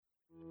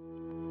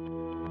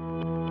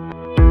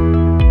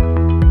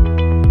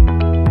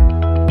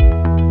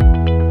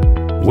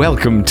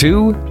Welcome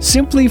to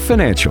Simply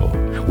Financial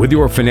with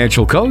your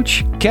financial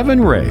coach, Kevin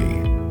Ray.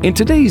 In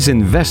today's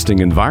investing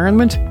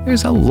environment,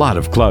 there's a lot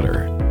of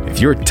clutter.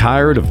 If you're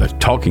tired of the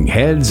talking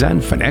heads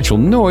and financial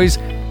noise,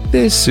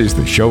 this is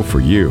the show for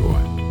you.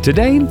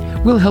 Today,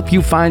 we'll help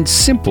you find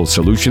simple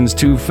solutions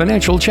to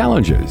financial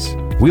challenges.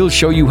 We'll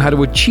show you how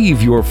to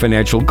achieve your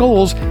financial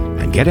goals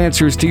and get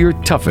answers to your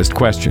toughest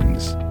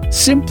questions.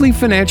 Simply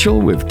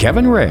Financial with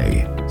Kevin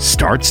Ray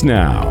starts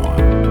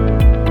now.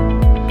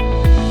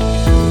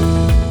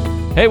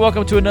 Hey,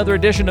 welcome to another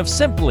edition of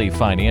Simply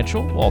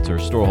Financial. Walter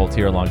Storholt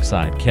here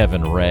alongside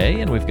Kevin Ray,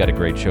 and we've got a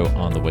great show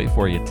on the way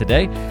for you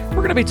today. We're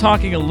going to be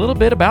talking a little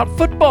bit about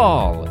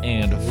football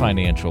and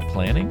financial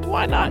planning.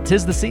 Why not?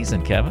 'Tis the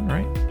season, Kevin,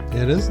 right?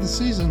 It is the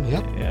season,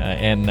 yep. Yeah,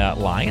 and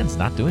Lions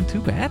not doing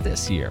too bad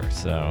this year,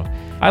 so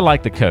I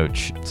like the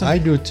coach. I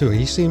do too.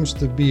 He seems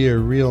to be a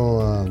real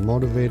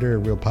motivator, a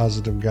real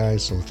positive guy,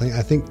 so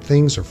I think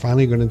things are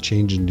finally going to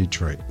change in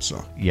Detroit.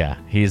 So yeah,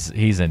 he's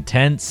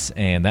intense,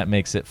 and that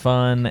makes it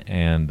fun,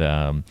 and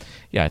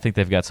I think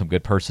they've got some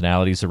good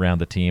personalities around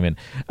the team. And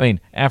I mean,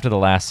 after the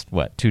last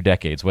 2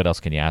 decades, what else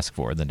can you ask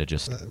for than to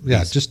just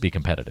be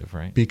competitive,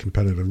 right? Be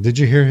competitive. Did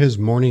you hear his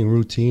morning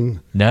routine?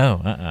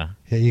 No,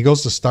 Yeah, he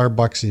goes to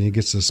Starbucks and he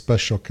gets a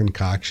special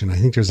concoction. I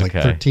think there's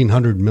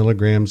 1,300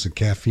 milligrams of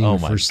caffeine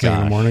the first thing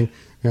in the morning.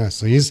 Yeah,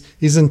 so he's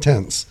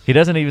intense. He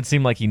doesn't even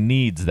seem like he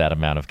needs that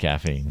amount of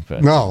caffeine.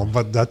 No,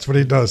 but that's what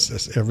he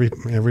does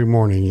every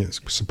morning,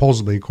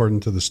 supposedly, according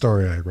to the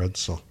story I read.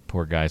 So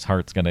poor guy's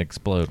heart's going to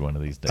explode one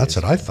of these days. That's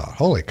what I thought.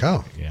 Holy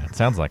cow. Yeah, it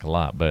sounds like a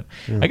lot. But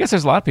I guess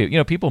there's a lot of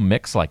people. People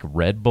mix like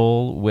Red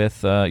Bull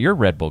with you're a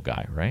Red Bull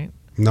guy, right?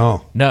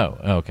 No.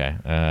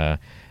 Okay.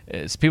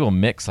 People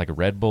mix like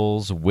Red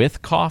Bulls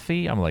with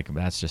coffee. I'm like,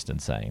 that's just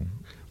insane.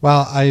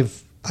 Well, I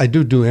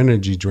do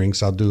energy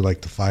drinks. I'll do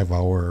like the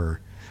 5-hour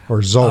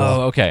or Zoa.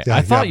 Oh, okay.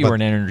 I thought you were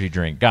an energy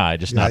drink guy,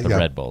 just not the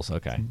Red Bulls.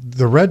 Okay.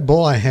 The Red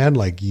Bull I had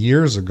like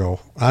years ago.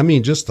 I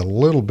mean, just a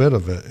little bit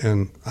of it,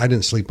 and I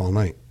didn't sleep all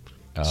night.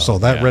 So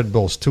that Red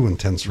Bull's too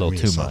intense for me. A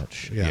little too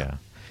much. Yeah,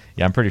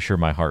 I'm pretty sure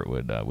my heart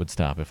would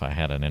stop if I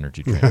had an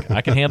energy drink.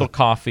 I can handle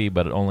coffee,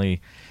 but only,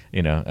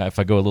 if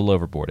I go a little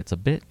overboard, it's a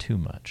bit too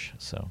much.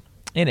 So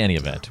in any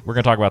event, we're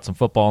going to talk about some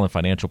football and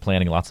financial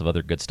planning, lots of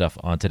other good stuff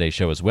on today's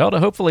show as well to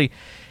hopefully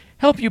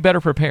help you better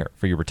prepare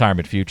for your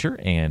retirement future.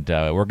 And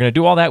we're going to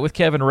do all that with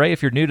Kevin Ray.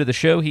 If you're new to the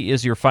show, he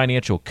is your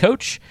financial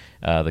coach.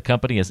 The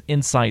company is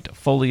Insight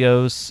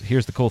Folios.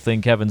 Here's the cool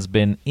thing. Kevin's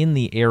been in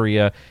the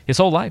area his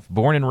whole life,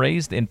 born and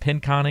raised in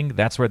Pinconning.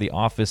 That's where the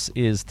office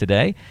is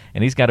today.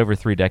 And he's got over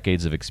 3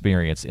 decades of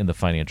experience in the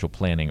financial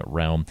planning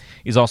realm.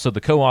 He's also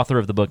the co-author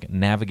of the book,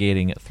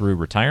 Navigating Through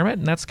Retirement.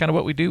 And that's kind of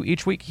what we do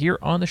each week here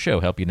on the show,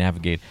 help you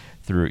navigate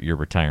through your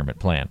retirement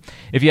plan.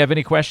 If you have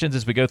any questions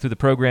as we go through the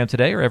program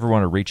today or ever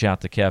want to reach out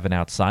to Kevin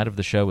outside of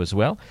the show as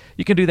well,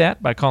 you can do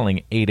that by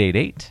calling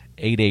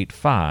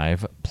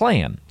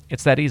 888-885-PLAN.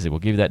 It's that easy. We'll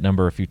give you that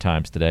number a few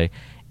times today,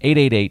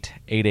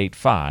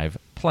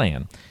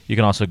 888-885-PLAN. You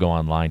can also go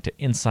online to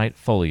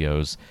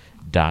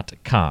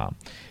insightfolios.com.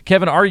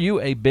 Kevin, are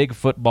you a big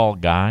football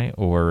guy,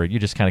 or you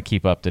just kind of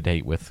keep up to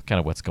date with kind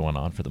of what's going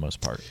on for the most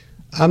part?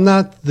 I'm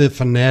not the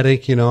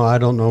fanatic, I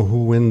don't know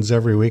who wins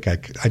every week. I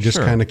just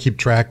kind of keep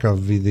track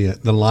of the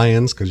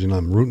Lions because,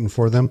 I'm rooting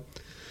for them.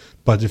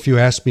 But if you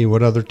ask me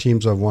what other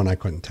teams have won, I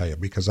couldn't tell you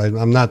because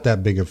I'm not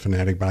that big a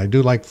fanatic. But I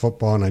do like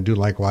football, and I do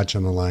like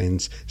watching the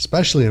Lions,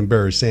 especially when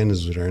Barry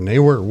Sanders was there. And they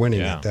were winning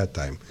at that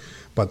time.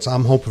 But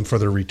I'm hoping for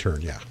their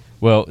return,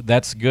 Well,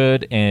 that's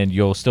good, and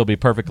you'll still be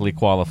perfectly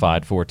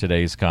qualified for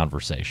today's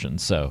conversation,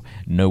 so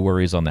no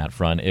worries on that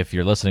front. If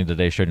you're listening to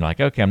today's show and you're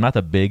like, okay, I'm not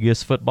the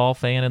biggest football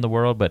fan in the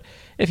world, but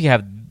if you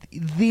have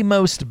the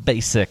most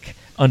basic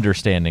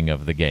understanding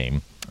of the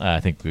game, I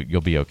think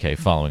you'll be okay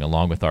following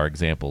along with our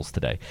examples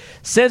today.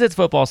 Since it's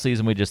football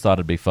season, we just thought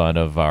it'd be fun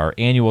of our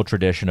annual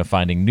tradition of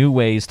finding new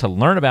ways to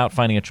learn about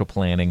financial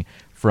planning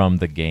from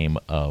the game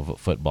of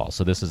football.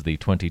 So this is the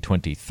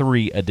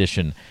 2023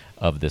 edition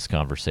of this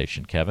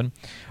conversation, Kevin.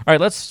 All right,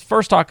 let's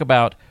first talk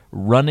about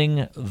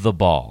running the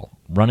ball.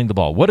 Running the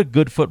ball. What do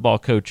good football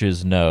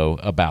coaches know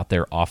about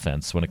their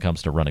offense when it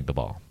comes to running the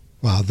ball?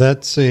 Well,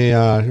 that's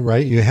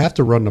right. You have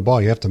to run the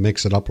ball. You have to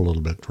mix it up a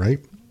little bit, right?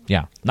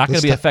 Yeah, not going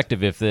to be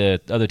effective if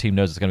the other team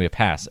knows it's going to be a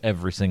pass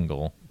every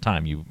single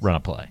time you run a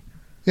play.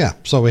 Yeah,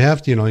 so we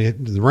have to,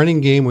 the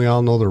running game, we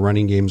all know the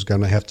running game is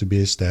going to have to be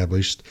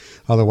established.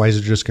 Otherwise,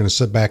 they're just going to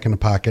sit back in the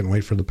pocket and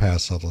wait for the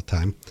pass all the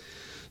time.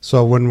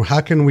 So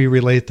how can we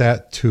relate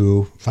that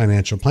to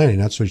financial planning?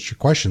 That's what your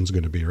question is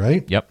going to be,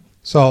 right? Yep.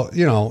 So,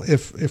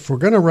 if we're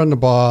going to run the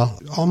ball,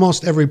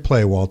 almost every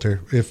play,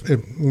 Walter,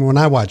 when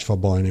I watch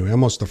football anyway,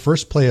 almost the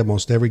first play of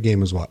most every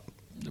game is what?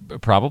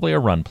 Probably a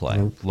run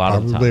play.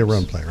 Probably a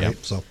run play, right? Yep.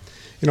 So,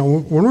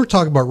 when we're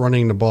talking about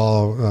running the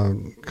ball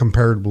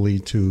comparatively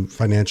to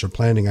financial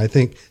planning, I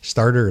think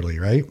start early,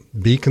 right?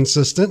 Be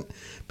consistent,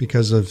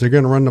 because if they're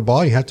going to run the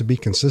ball, you have to be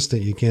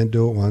consistent. You can't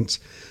do it once.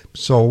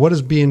 So what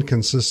does being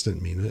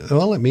consistent mean?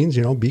 Well, it means,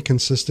 be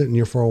consistent in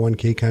your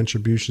 401k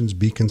contributions,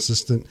 be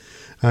consistent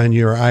on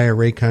your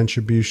IRA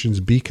contributions,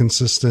 be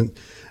consistent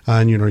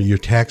on, your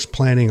tax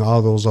planning,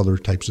 all those other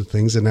types of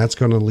things. And that's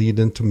going to lead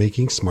into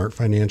making smart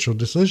financial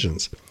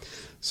decisions.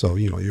 So,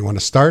 you want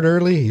to start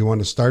early. You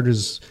want to start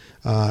as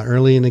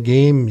early in the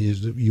game.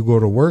 You go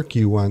to work.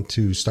 You want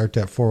to start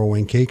that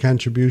 401k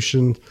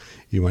contribution.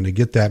 You want to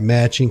get that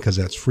matching because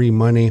that's free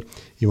money.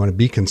 You want to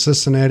be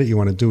consistent at it. You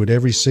want to do it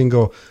every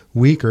single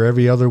week or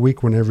every other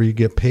week whenever you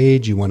get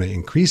paid. You want to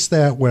increase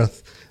that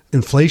with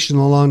inflation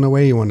along the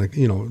way. You want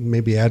to,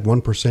 maybe add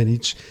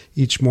 1%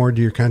 each more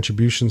to your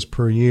contributions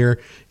per year.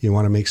 You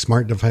want to make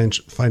smart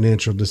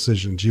financial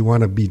decisions. You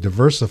want to be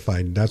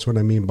diversified. That's what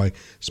I mean by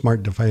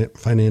smart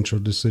financial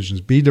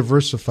decisions. Be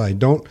diversified.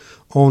 Don't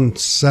own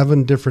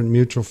 7 different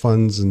mutual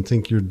funds and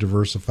think you're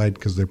diversified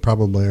because they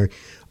probably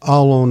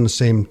all own the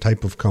same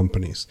type of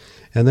companies.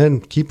 And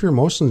then keep your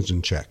emotions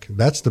in check.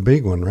 That's the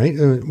big one, right?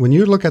 When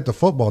you look at the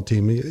football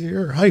team,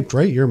 you're hyped,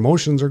 right? Your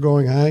emotions are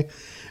going high.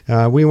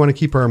 We want to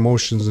keep our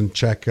emotions in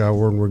check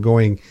when we're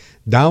going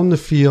down the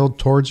field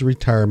towards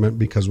retirement,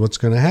 because what's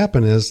going to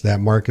happen is that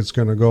market's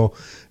going to go,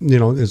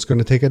 it's going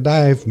to take a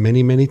dive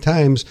many, many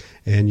times,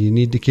 and you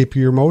need to keep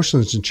your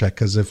emotions in check.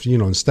 Because if,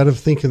 instead of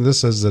thinking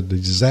this as a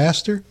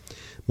disaster,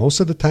 most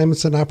of the time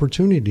it's an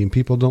opportunity, and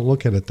people don't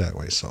look at it that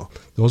way. So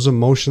those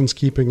emotions,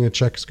 keeping in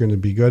check is going to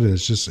be good. And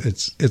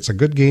it's a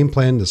good game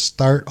plan to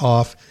start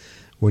off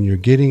when you're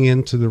getting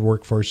into the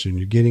workforce and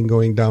you're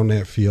going down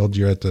that field.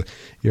 You're at the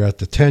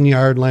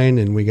 10-yard line,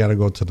 and we got to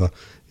go to the,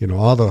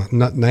 all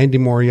the 90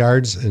 more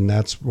yards, and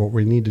that's what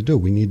we need to do.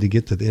 We need to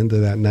get to the end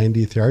of that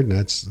 90th yard, and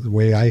that's the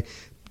way I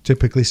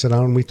typically sit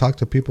down and we talk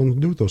to people and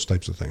do those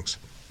types of things.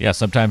 Yeah,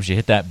 sometimes you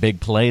hit that big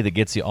play that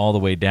gets you all the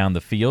way down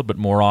the field, but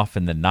more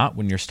often than not,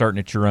 when you're starting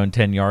at your own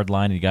 10-yard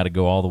line and you got to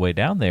go all the way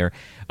down there,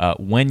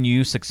 when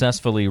you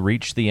successfully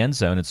reach the end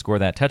zone and score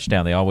that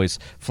touchdown, they always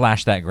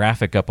flash that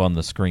graphic up on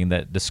the screen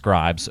that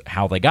describes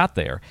how they got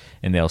there.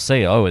 And they'll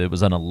say, it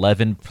was an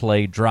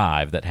 11-play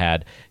drive that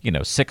had,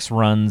 6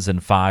 runs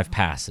and 5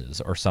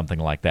 passes or something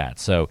like that.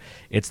 So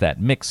it's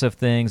that mix of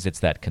things. It's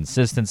that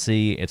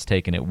consistency. It's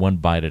taking it one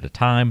bite at a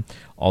time,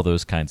 all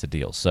those kinds of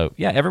deals. So,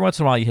 yeah, every once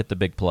in a while you hit the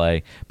big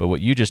play, but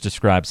what you just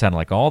described sounded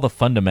like all the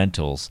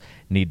fundamentals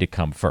need to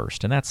come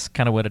first. And that's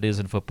kind of what it is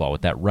in football.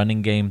 With that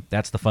running game,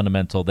 that's the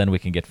fundamental. Then we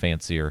can get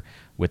fancier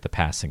with the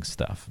passing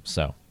stuff.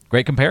 So,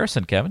 great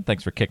comparison, Kevin.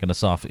 Thanks for kicking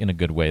us off in a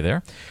good way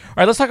there. All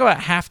right, let's talk about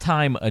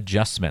halftime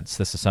adjustments.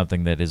 This is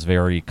something that is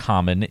very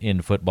common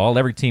in football.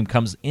 Every team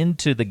comes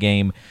into the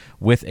game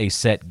with a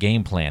set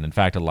game plan. In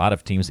fact, a lot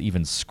of teams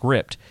even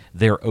script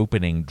their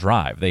opening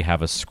drive. They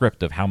have a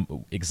script of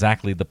how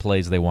exactly the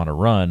plays they want to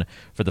run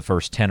for the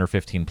first 10 or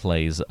 15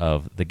 plays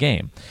of the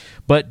game.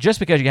 But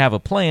just because you have a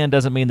plan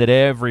doesn't mean that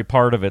every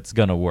part of it's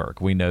going to work.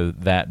 We know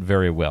that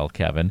very well,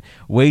 Kevin.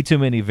 Way too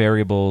many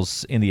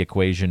variables in the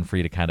equation for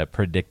you to kind of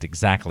predict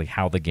exactly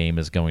how the game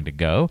is going to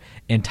go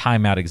and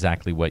time out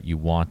exactly what you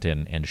want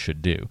and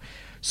should do.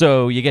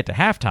 So you get to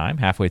halftime,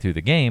 halfway through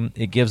the game,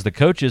 it gives the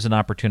coaches an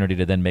opportunity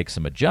to then make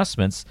some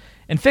adjustments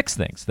and fix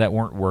things that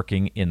weren't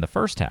working in the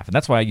first half. And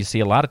that's why you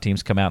see a lot of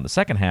teams come out in the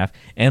second half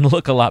and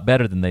look a lot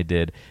better than they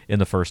did in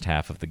the first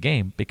half of the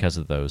game because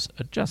of those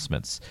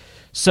adjustments.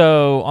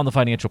 So on the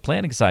financial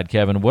planning side,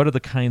 Kevin, what are the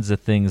kinds of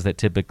things that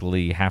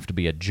typically have to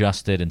be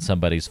adjusted in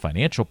somebody's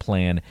financial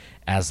plan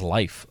as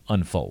life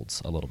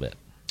unfolds a little bit?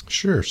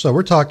 Sure. So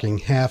we're talking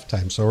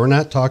halftime. So we're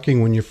not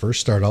talking when you first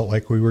start out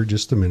like we were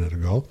just a minute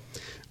ago.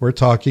 We're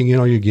talking,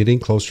 you're getting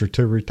closer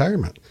to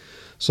retirement.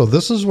 So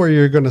this is where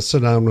you're going to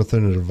sit down with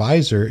an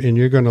advisor and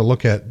you're going to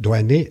look at, do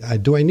I need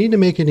to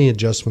make any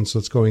adjustments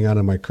that's going on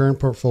in my current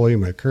portfolio,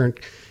 my current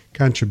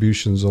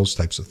contributions, those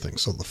types of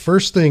things. So the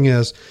first thing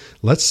is,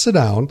 let's sit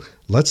down,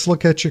 let's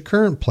look at your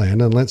current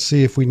plan, and let's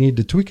see if we need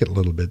to tweak it a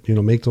little bit,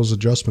 make those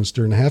adjustments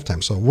during the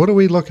halftime. So what are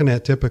we looking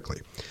at typically?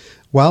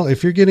 Well,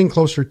 if you're getting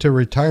closer to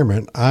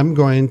retirement, I'm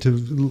going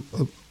to,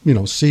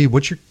 see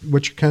what your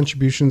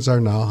contributions are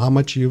now, how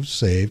much you've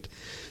saved.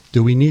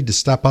 Do we need to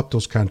step up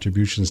those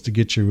contributions to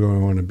get you where we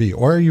want to be?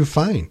 Or are you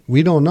fine?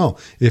 We don't know.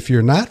 If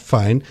you're not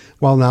fine,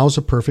 well, now's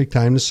the perfect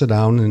time to sit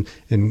down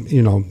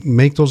and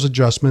make those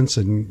adjustments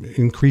and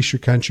increase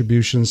your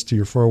contributions to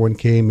your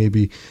 401k,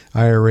 maybe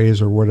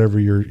IRAs or whatever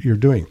you're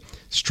doing.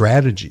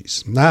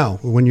 Strategies. Now,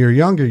 when you're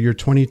younger, you're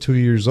 22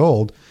 years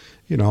old,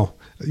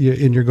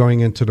 and you're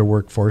going into the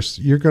workforce,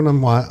 you're going to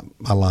want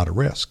a lot of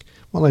risk.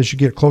 Well, as you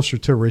get closer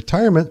to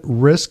retirement,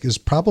 risk is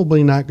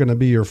probably not going to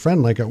be your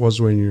friend like it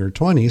was when you were in your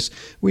 20s.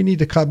 We need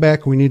to cut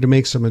back. We need to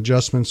make some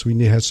adjustments. We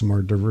need to have some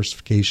more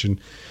diversification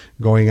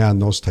going on,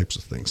 those types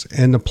of things.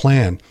 And the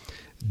plan.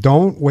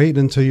 Don't wait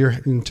until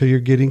you're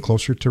getting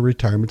closer to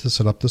retirement to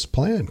set up this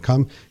plan.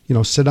 Come,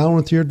 sit down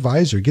with your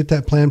advisor, get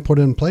that plan put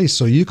in place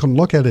so you can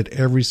look at it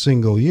every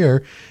single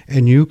year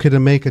and you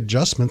can make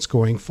adjustments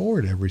going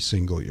forward every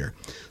single year.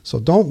 So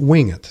don't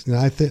wing it. And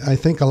I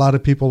think a lot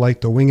of people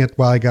like to wing it.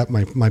 Well, I got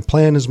my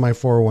plan is my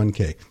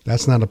 401k.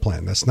 That's not a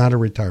plan. That's not a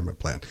retirement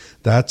plan.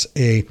 That's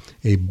a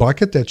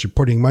bucket that you're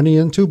putting money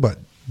into, but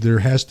There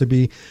has to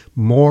be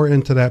more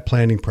into that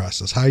planning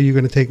process. How are you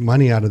going to take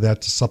money out of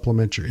that to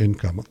supplement your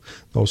income?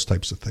 Those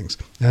types of things.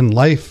 And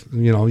life,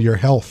 your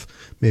health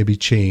maybe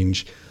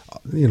change.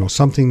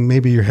 Something,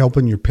 maybe you're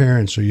helping your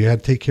parents or you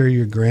had to take care of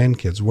your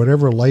grandkids.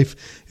 Whatever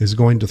life is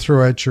going to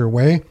throw at your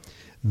way,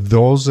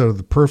 those are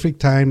the perfect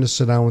time to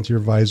sit down with your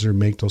advisor,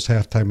 make those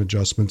halftime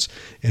adjustments,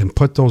 and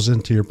put those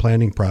into your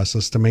planning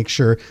process to make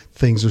sure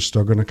things are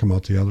still going to come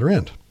out the other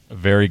end. A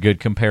very good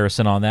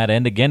comparison on that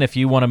end. Again, if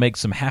you want to make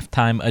some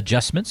halftime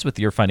adjustments with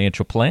your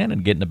financial plan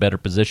and get in a better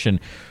position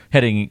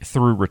heading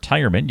through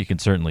retirement, you can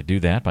certainly do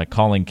that by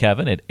calling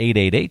Kevin at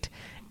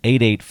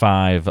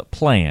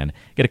 888-885-PLAN.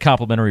 Get a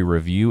complimentary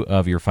review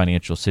of your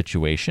financial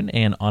situation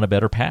and on a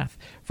better path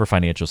for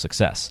financial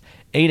success.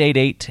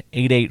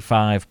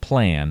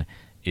 888-885-PLAN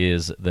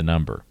is the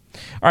number.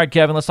 All right,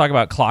 Kevin, let's talk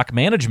about clock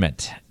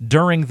management.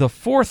 During the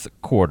fourth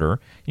quarter,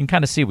 you can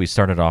kind of see we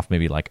started off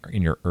maybe like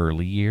in your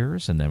early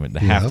years and then with the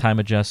halftime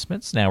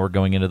adjustments. Now we're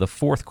going into the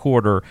fourth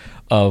quarter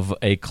of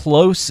a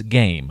close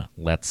game,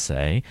 let's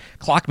say.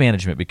 Clock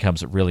management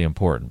becomes really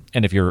important.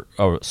 And if you're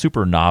a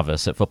super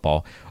novice at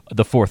football,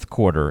 the fourth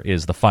quarter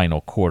is the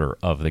final quarter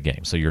of the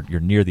game. So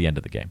you're near the end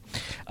of the game.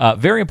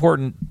 Very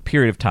important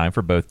period of time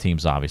for both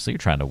teams, obviously. You're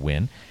trying to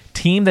win.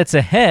 Team that's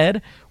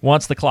ahead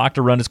wants the clock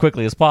to run as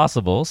quickly as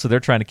possible, so they're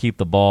trying to keep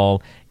the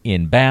ball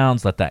in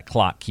bounds, let that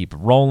clock keep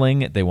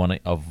rolling. They want to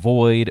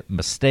avoid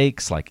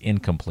mistakes like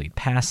incomplete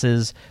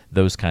passes,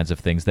 those kinds of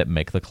things that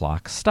make the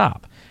clock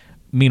stop.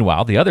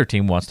 Meanwhile, the other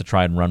team wants to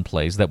try and run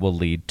plays that will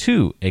lead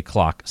to a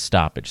clock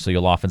stoppage. So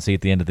you'll often see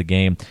at the end of the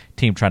game,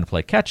 team trying to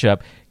play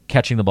catch-up,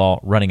 catching the ball,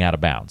 running out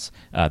of bounds.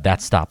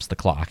 That stops the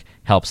clock,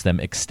 helps them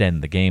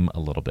extend the game a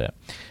little bit.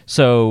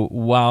 So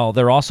while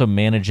they're also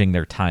managing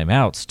their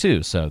timeouts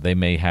too, so they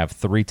may have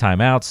 3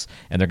 timeouts,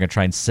 and they're going to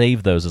try and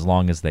save those as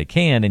long as they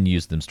can and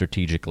use them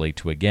strategically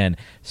to, again,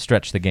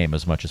 stretch the game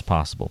as much as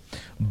possible.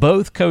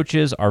 Both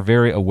coaches are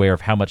very aware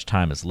of how much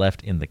time is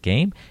left in the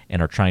game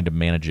and are trying to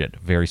manage it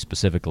very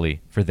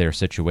specifically for their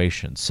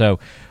situation. So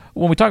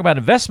when we talk about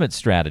investment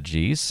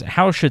strategies,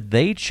 how should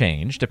they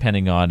change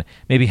depending on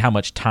maybe how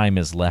much time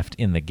is left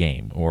in the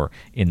game or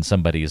in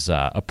somebody's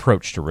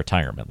approach to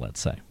retirement,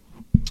 let's say?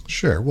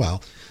 Sure.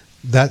 Well,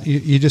 that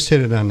you just hit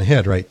it on the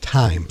head, right?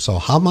 Time. So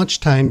how much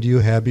time do you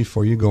have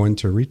before you go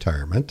into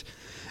retirement?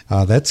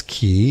 That's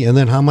key. And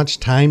then how much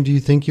time do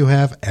you think you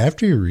have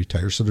after you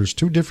retire? So there's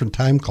 2 different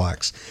time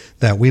clocks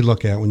that we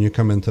look at when you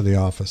come into the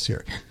office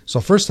here.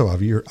 So first of all,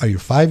 are you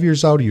 5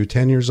 years out? Are you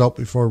 10 years out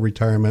before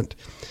retirement?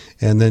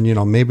 And then,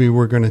 maybe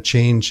we're going to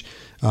change,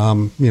 a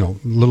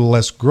little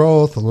less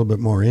growth, a little bit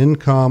more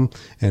income.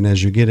 And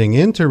as you're getting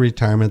into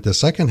retirement, the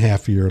second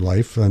half of your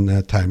life on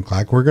that time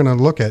clock, we're going to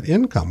look at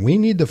income. We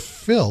need to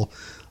fill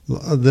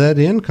that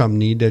income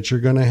need that you're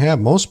going to have.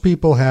 Most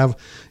people have,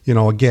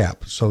 a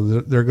gap.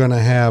 So they're going to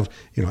have,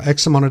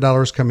 X amount of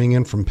dollars coming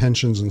in from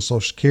pensions and Social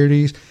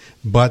Security,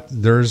 but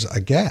there's a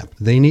gap.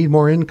 They need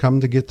more income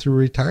to get through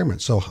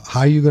retirement. So how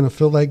are you going to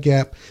fill that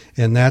gap?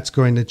 And that's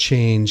going to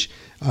change.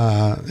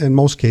 In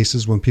most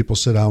cases, when people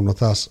sit down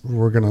with us,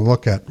 we're going to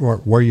look at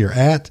where you're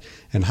at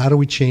and how do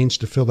we change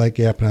to fill that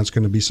gap. And that's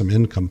going to be some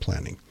income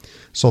planning.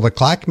 So the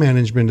clock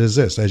management is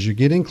this. As you're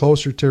getting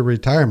closer to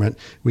retirement,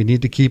 we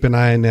need to keep an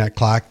eye on that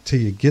clock till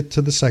you get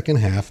to the second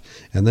half.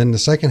 And then the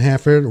second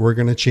half, we're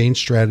going to change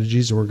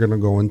strategies and we're going to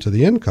go into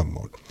the income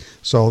mode.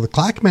 So the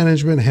clock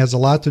management has a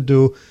lot to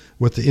do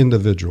with the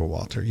individual,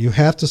 Walter. You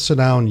have to sit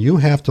down. You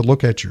have to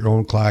look at your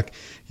own clock.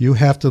 You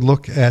have to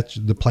look at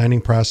the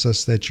planning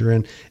process that you're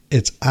in.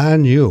 It's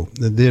on you.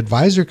 The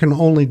advisor can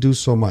only do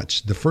so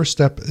much. The first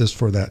step is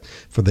for the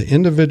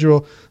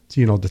individual,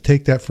 to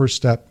take that first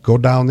step, go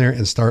down there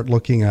and start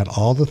looking at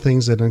all the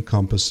things that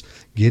encompass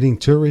getting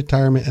to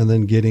retirement and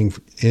then getting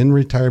in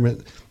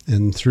retirement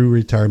and through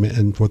retirement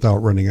and without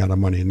running out of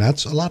money. And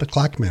that's a lot of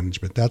clock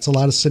management. That's a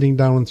lot of sitting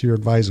down with your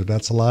advisor.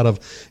 That's a lot of,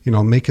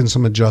 making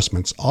some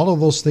adjustments. All of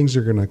those things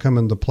are going to come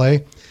into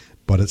play,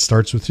 but it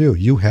starts with you.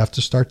 You have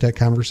to start that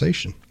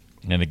conversation.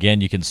 And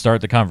again, you can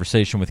start the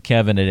conversation with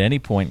Kevin at any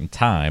point in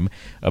time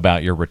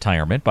about your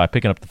retirement by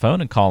picking up the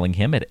phone and calling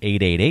him at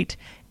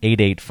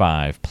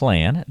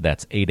 888-885-PLAN.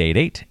 That's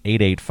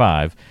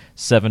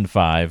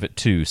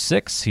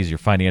 888-885-7526. He's your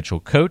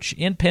financial coach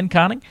in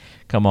Pinconning.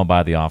 Come on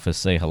by the office,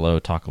 say hello,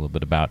 talk a little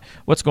bit about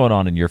what's going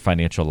on in your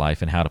financial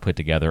life and how to put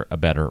together a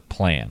better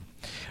plan.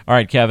 All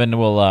right, Kevin,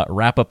 we'll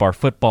wrap up our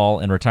football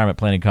and retirement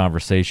planning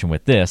conversation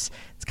with this.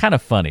 It's kind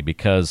of funny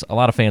because a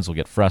lot of fans will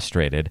get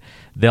frustrated.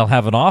 They'll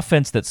have an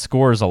offense that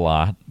scores a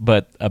lot,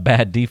 but a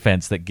bad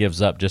defense that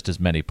gives up just as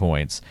many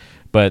points.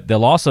 But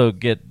they'll also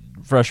get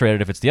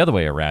frustrated if it's the other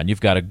way around.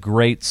 You've got a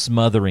great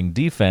smothering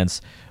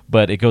defense,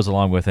 but it goes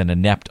along with an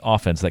inept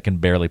offense that can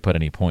barely put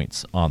any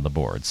points on the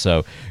board.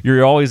 So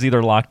you're always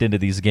either locked into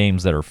these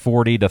games that are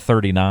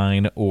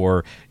 40-39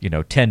 or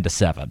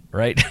 10-7,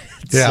 right?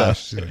 Yeah.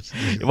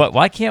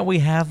 Why can't we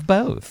have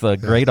both a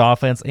great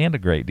offense and a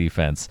great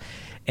defense?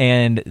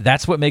 And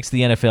that's what makes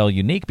the NFL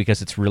unique,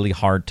 because it's really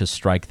hard to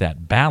strike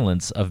that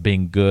balance of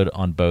being good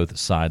on both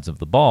sides of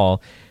the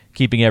ball.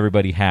 keeping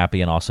everybody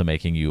happy and also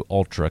making you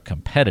ultra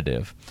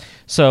competitive.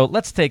 So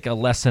let's take a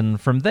lesson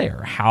from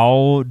there.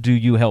 How do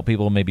you help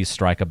people maybe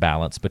strike a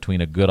balance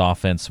between a good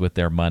offense with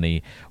their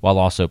money while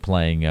also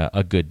playing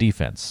a good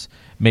defense?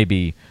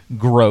 Maybe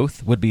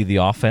growth would be the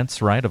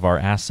offense, right, of our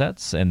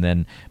assets, and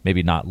then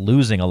maybe not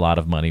losing a lot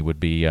of money would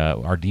be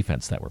our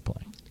defense that we're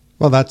playing.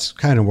 Well, that's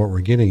kind of what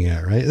we're getting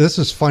at, right? This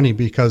is funny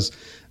because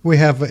we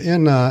have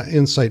in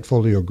Insight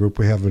Folio Group,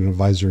 we have an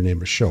advisor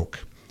named Ashok.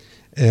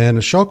 And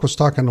Ashok was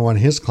talking to one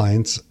of his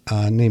clients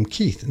named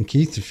Keith. And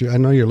Keith, I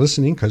know you're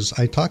listening because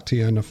I talked to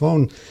you on the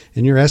phone,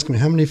 and you're asking me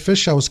how many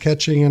fish I was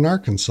catching in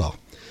Arkansas.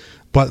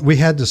 But we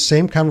had the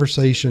same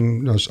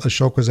conversation.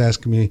 Ashok was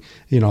asking me,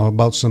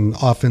 about some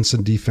offense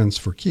and defense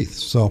for Keith.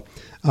 So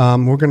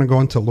we're going to go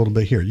into a little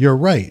bit here. You're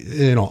right.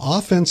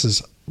 Offense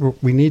is,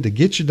 we need to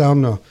get you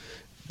down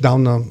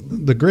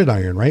the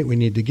gridiron, right? We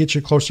need to get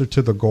you closer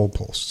to the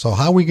goalpost. So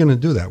how are we going to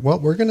do that? Well,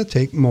 we're going to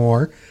take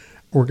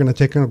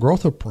a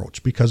growth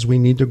approach because we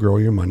need to grow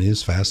your money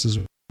as fast as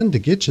we can to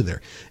get you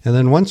there. And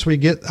then once we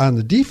get on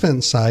the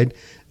defense side,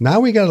 now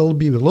we got to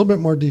be a little bit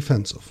more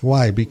defensive.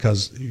 Why?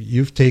 Because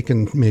you've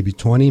taken maybe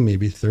 20,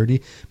 maybe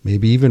 30,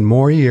 maybe even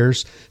more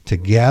years to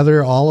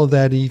gather all of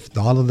that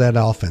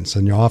offense.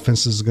 And your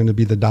offense is going to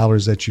be the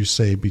dollars that you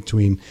save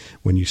between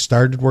when you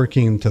started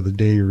working until the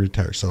day you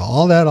retire. So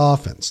all that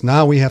offense.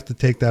 Now we have to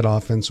take that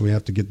offense. We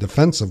have to get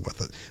defensive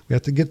with it. We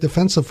have to get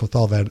defensive with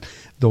all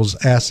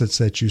those assets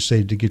that you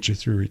saved to get you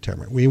through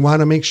retirement. We want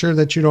to make sure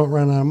that you don't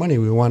run out of money.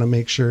 We want to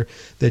make sure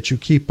that you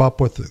keep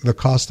up with the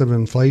cost of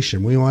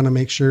inflation. We want to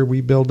make sure we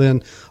build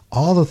in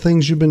all the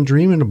things you've been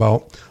dreaming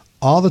about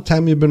all the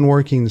time you've been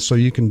working so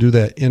you can do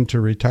that into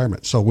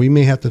retirement. So we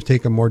may have to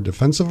take a more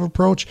defensive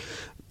approach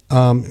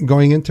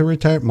going into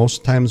retirement.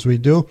 Most times we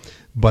do,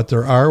 but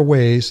there are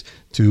ways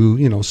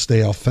to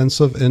stay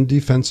offensive and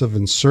defensive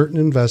in certain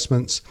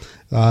investments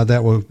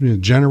that will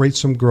generate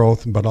some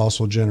growth, but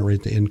also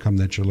generate the income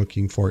that you're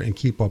looking for and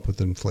keep up with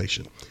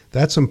inflation.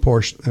 That's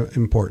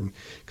important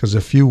because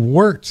if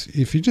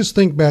you just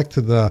think back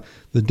to the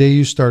day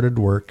you started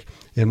work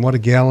and what a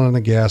gallon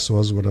of gas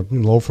was, what a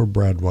loaf of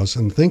bread was,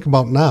 and think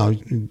about now,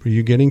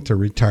 you're getting to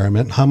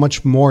retirement, how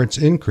much more it's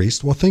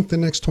increased. Well, think the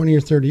next 20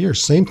 or 30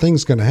 years, same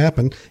thing's going to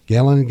happen.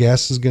 Gallon of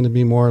gas is going to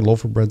be more,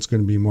 loaf of bread's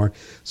going to be more.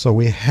 So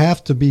we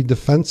have to be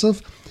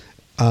defensive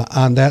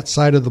on that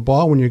side of the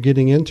ball when you're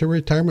getting into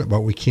retirement,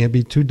 but we can't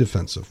be too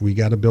defensive. We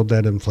got to build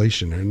that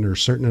inflation, and there are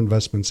certain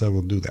investments that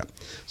will do that.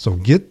 So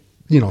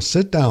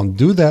sit down,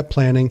 do that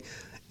planning,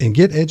 and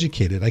get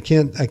educated. I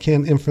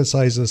can't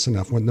emphasize this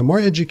enough. When the more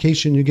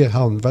education you get,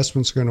 how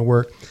investments are going to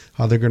work,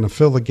 how they're going to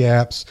fill the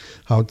gaps,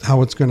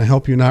 how it's going to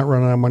help you not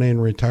run out of money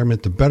in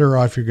retirement, the better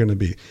off you're going to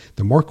be.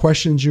 The more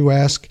questions you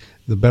ask,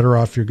 the better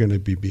off you're going to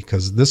be,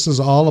 because this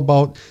is all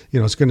about,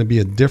 it's going to be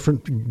a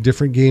different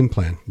game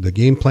plan. The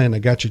game plan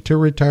that got you to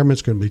retirement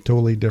is going to be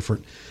totally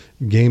different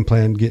game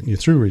plan getting you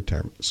through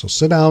retirement. So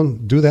sit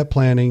down, do that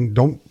planning.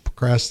 Don't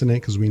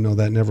procrastinate, because we know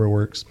that never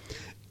works.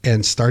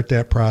 And start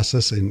that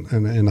process,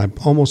 and I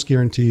almost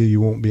guarantee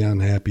you won't be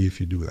unhappy if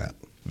you do that.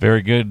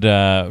 Very good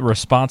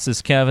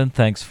responses, Kevin.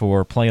 Thanks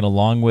for playing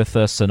along with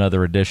us.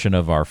 Another edition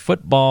of our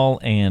football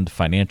and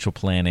financial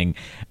planning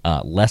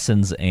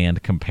lessons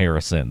and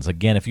comparisons.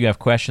 Again, if you have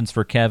questions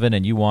for Kevin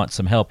and you want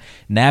some help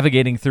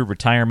navigating through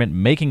retirement,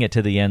 making it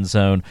to the end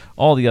zone,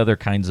 all the other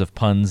kinds of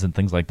puns and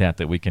things like that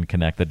we can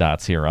connect the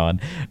dots here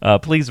on,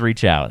 please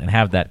reach out and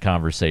have that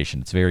conversation.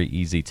 It's very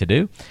easy to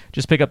do.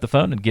 Just pick up the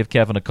phone and give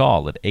Kevin a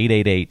call at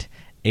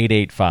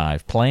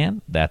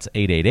 888-885-PLAN. That's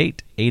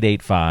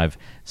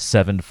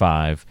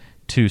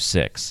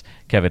 888-885-7526.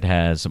 Kevin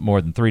has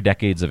more than 3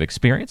 decades of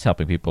experience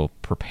helping people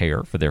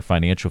prepare for their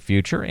financial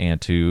future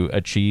and to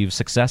achieve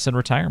success in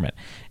retirement.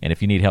 And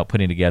if you need help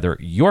putting together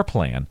your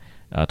plan,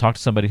 talk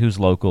to somebody who's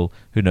local,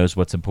 who knows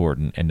what's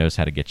important and knows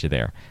how to get you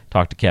there.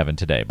 Talk to Kevin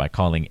today by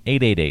calling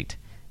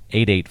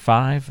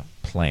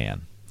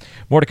 888-885-PLAN.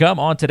 More to come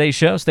on today's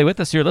show. Stay with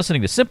us. You're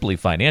listening to Simply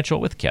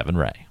Financial with Kevin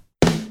Ray.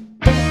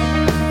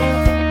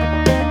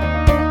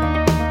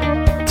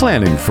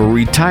 Planning for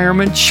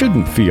retirement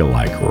shouldn't feel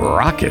like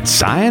rocket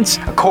science.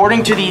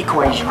 According to the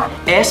equation,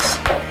 S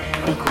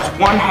equals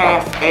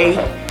 1/2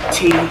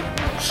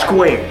 AT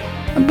squared.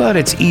 But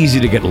it's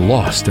easy to get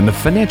lost in the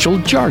financial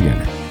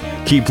jargon.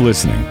 Keep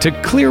listening to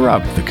clear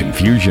up the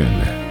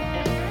confusion.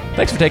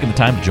 Thanks for taking the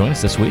time to join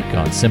us this week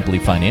on Simply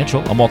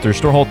Financial. I'm Walter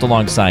Storholt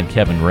alongside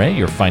Kevin Ray,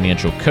 your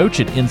financial coach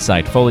at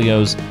Insight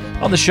Folios.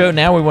 On the show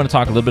now, we want to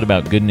talk a little bit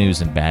about good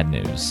news and bad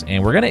news.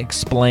 And we're going to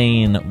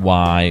explain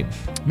why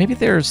maybe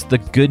there's the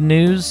good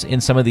news in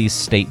some of these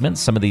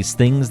statements, some of these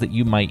things that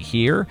you might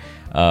hear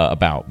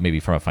about maybe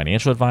from a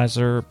financial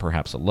advisor,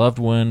 perhaps a loved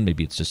one.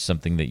 Maybe it's just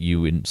something that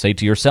you say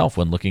to yourself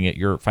when looking at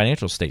your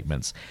financial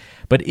statements.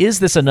 But is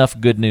this enough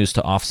good news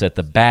to offset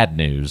the bad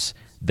news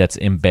that's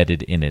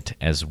embedded in it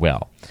as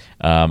well?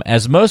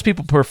 As most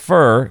people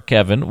prefer,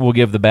 Kevin, we'll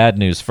give the bad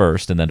news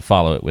first and then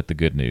follow it with the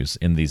good news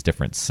in these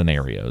different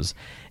scenarios.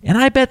 And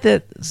I bet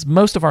that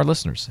most of our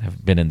listeners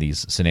have been in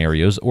these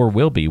scenarios or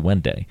will be one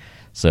day.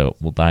 So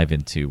we'll dive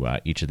into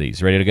each of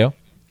these. Ready to go?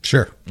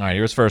 Sure. All right,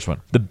 here's the first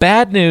one. The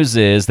bad news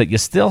is that you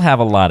still have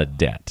a lot of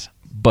debt.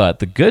 But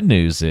the good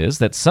news is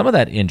that some of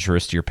that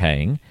interest you're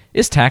paying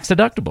is tax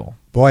deductible.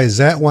 Boy, is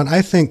that one.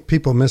 I think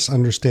people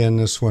misunderstand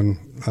this one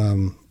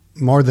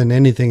more than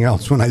anything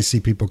else when I see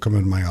people come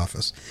into my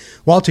office.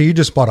 Walter, you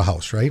just bought a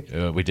house, right?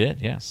 We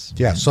did, yes.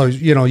 Yeah, so,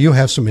 you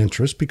have some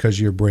interest because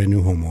you're a brand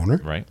new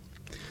homeowner. Right.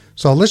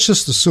 So let's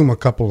just assume a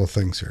couple of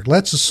things here.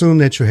 Let's assume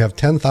that you have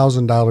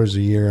 $10,000 a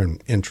year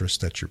in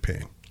interest that you're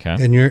paying.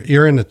 Okay. And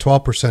you're in the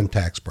 12%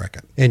 tax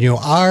bracket. And you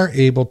are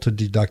able to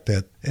deduct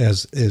that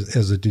as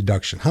a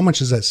deduction. How much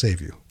does that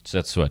save you? So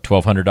that's what,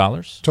 $1,200?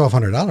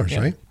 $1,200,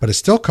 right? But it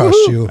still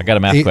costs you... I got a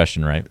math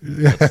question right.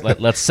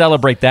 Let's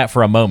celebrate that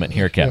for a moment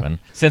here, Kevin.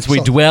 Since we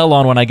dwell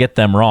on when I get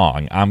them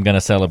wrong, I'm going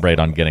to celebrate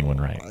on getting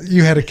one right.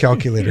 You had a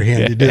calculator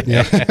handy, didn't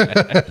you?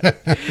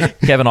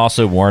 Kevin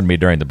also warned me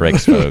during the break,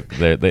 spoke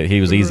that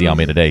he was easy on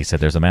me today. He said,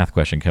 there's a math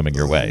question coming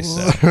your way.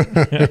 So.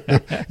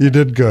 You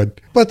did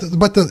good. But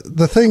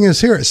the thing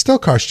is here, it still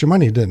cost you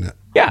money, didn't it?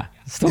 Yeah,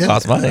 it still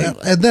costs money.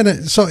 And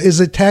then, so is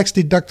it tax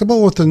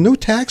deductible? With the new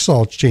tax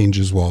law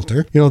changes,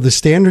 Walter, the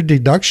standard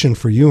deduction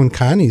for you and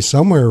Connie is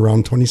somewhere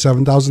around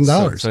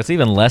 $27,000. So it's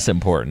even less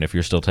important if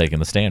you're still taking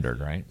the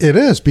standard, right? It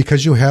is,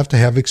 because you have to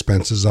have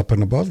expenses up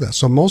and above that.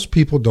 So most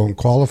people don't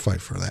qualify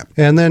for that.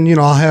 And then,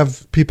 I'll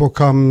have people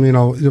come,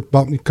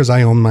 because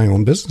I own my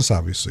own business,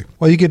 obviously.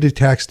 Well, you get a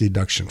tax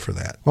deduction for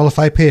that. Well, if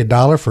I pay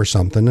 $1 for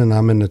something and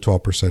I'm in the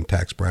 12%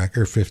 tax bracket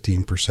or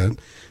 15%,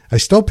 I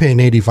still paying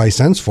 85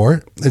 cents for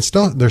it.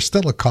 There's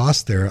still a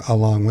cost there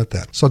along with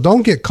that. So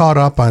don't get caught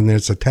up on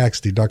it's a tax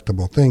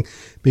deductible thing,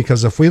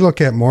 because if we look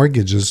at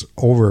mortgages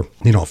over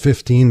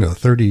 15 to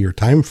 30 year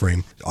time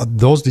frame,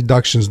 those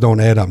deductions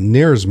don't add up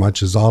near as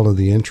much as all of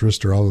the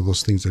interest or all of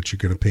those things that you're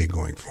going to pay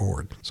going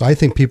forward. So I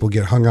think people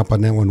get hung up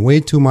on that one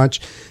way too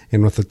much.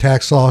 And with the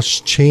tax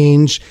laws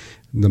change,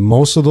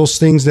 most of those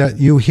things that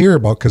you hear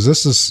about, because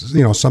this is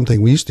something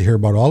we used to hear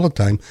about all the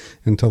time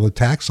until the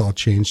tax law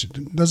changed,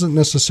 it doesn't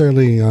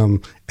necessarily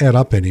add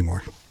up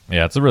anymore.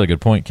 Yeah, it's a really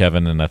good point,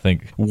 Kevin, and I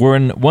think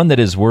one that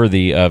is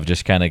worthy of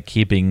just kind of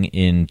keeping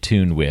in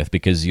tune with,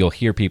 because you'll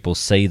hear people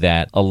say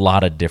that a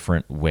lot of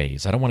different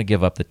ways. I don't want to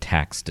give up the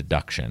tax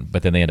deduction,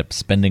 but then they end up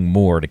spending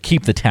more to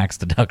keep the tax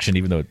deduction,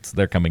 even though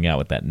they're coming out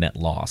with that net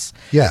loss.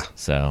 Yeah.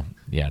 So,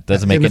 yeah, it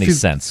doesn't make any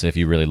sense if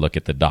you really look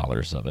at the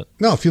dollars of it.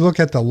 No, if you look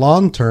at the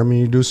long term and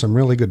you do some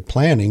really good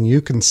planning,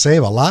 you can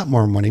save a lot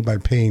more money by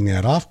paying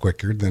that off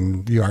quicker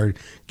than you are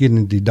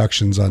getting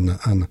deductions on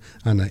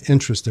the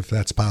interest, if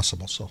that's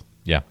possible. So.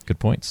 Yeah, good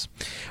points.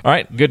 All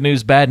right, good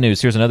news, bad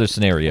news. Here's another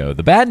scenario.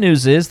 The bad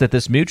news is that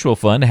this mutual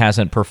fund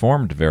hasn't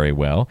performed very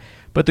well,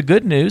 but the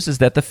good news is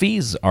that the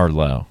fees are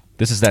low.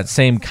 This is that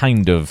same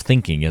kind of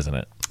thinking, isn't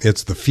it?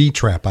 It's the fee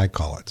trap, I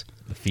call it.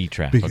 The fee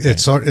trap. Okay.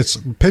 It's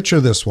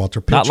picture this,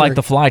 Walter. Not like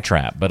the fly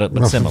trap, but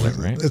similar,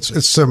 right?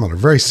 It's similar,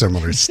 very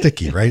similar. It's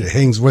sticky, right? It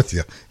hangs with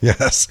you.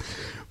 Yes.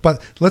 But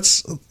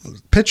let's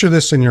picture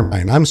this in your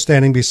mind. I'm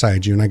standing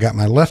beside you, and I got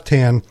my left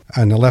hand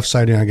on the left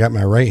side of you, and I got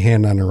my right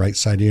hand on the right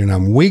side of you, and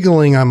I'm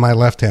wiggling on my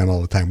left hand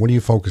all the time. What are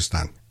you focused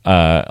on?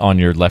 On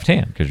your left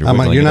hand, because you're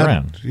wiggling it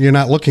around. You're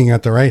not looking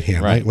at the right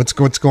hand, right? What's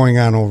going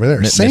on over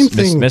there? Same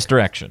thing.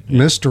 Misdirection. Yeah.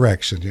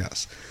 Misdirection,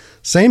 yes.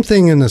 Same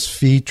thing in this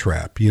fee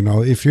trap.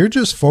 If you're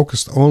just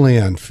focused only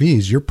on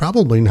fees, you're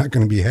probably not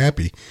going to be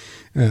happy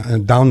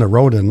down the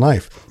road in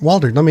life.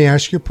 Walter, let me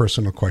ask you a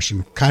personal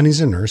question.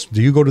 Connie's a nurse.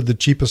 Do you go to the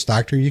cheapest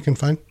doctor you can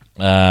find?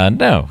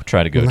 No.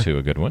 Try to go to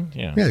a good one.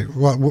 Yeah. Yeah.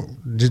 Well,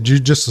 did you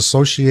just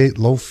associate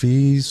low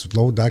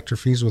doctor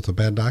fees with a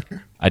bad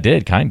doctor? I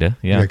did, kind of.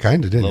 Yeah. Yeah,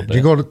 kind of, didn't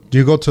you? Do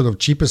you go to the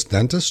cheapest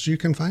dentist you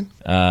can find?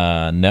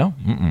 No.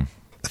 Mm-mm.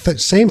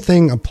 Same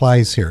thing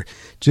applies here.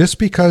 Just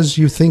because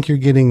you think you're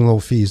getting low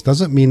fees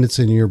doesn't mean it's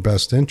in your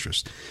best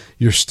interest.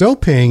 You're still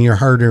paying your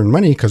hard-earned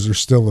money because there's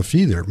still a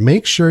fee there.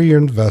 Make sure your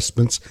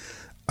investments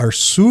are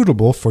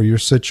suitable for your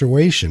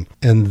situation.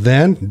 And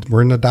then,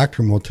 we're in the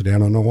doctor mode today. I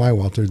don't know why,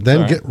 Walter.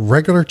 Then get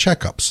regular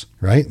checkups,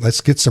 right?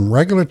 Let's get some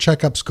regular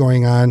checkups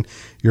going on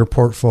your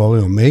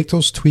portfolio. Make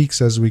those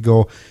tweaks as we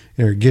go.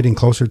 You're getting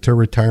closer to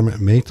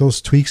retirement. Make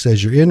those tweaks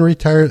as you're in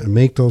retirement, and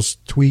make those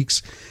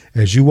tweaks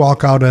as you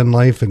walk out in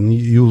life and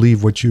you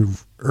leave what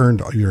you've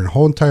earned your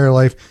whole entire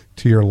life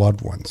to your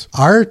loved ones.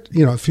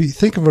 If you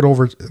think of it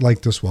over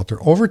like this, Walter,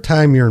 over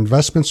time, your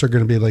investments are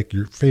going to be like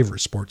your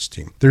favorite sports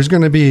team. There's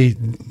going to be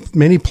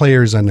many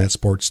players on that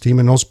sports team,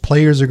 and those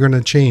players are going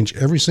to change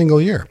every single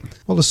year.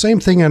 Well, the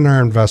same thing in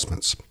our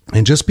investments.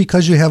 And just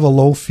because you have a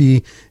low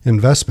fee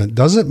investment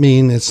doesn't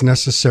mean it's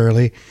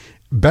necessarily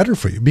better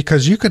for you,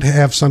 because you could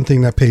have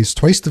something that pays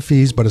twice the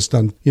fees, but it's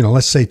done,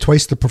 let's say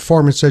twice the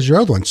performance as your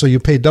other one. So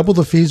you pay double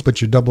the fees,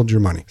 but you doubled your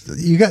money.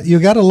 You got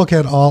to look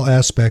at all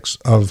aspects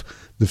of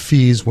the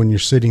fees when you're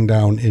sitting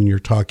down and you're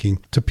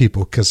talking to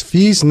people, because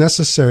fees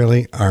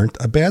necessarily aren't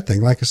a bad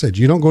thing. Like I said,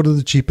 you don't go to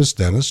the cheapest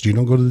dentist. You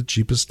don't go to the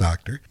cheapest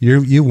doctor.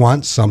 You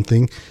want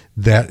something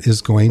that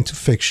is going to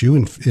fix you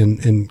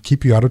and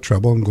keep you out of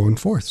trouble and going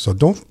forth. So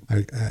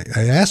I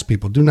ask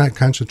people, do not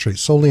concentrate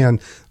solely on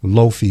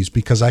low fees,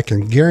 because I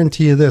can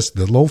guarantee you this,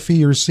 the low fee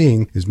you're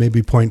seeing is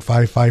maybe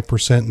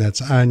 0.55%, and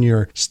that's on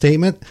your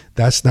statement.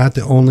 That's not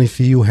the only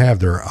fee you have.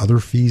 There are other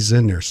fees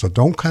in there. So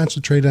don't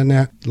concentrate on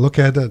that. Look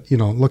at it,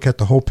 look at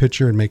the whole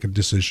picture and make a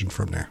decision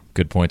from there.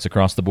 Good points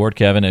across the board,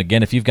 Kevin.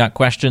 Again, if you've got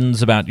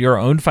questions about your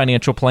own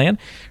financial plan,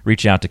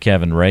 reach out to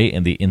Kevin Ray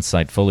and the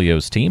Insight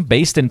Folios team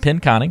based in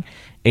Pinconning.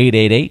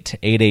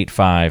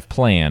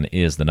 888-885-PLAN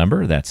is the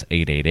number. That's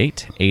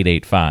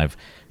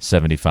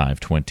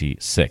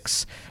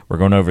 888-885-7526. We're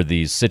going over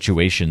these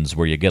situations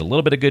where you get a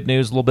little bit of good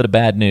news, a little bit of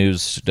bad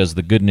news. Does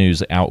the good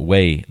news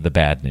outweigh the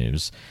bad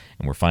news?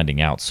 And we're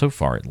finding out, so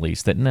far at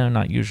least, that no,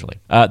 not usually.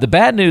 The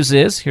bad news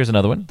is, here's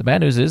another one. The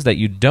bad news is that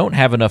you don't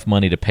have enough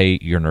money to pay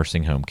your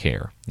nursing home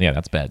care. Yeah,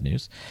 that's bad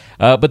news.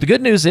 But the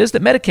good news is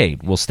that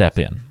Medicaid will step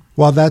in.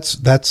 Well,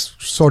 that's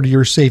sort of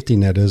your safety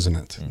net, isn't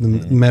it? Mm-hmm.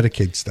 The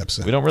Medicaid steps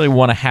in. We don't really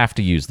want to have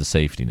to use the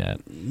safety net.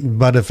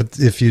 But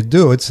if you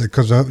do, it's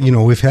because,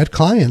 we've had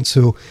clients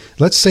who,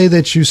 let's say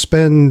that you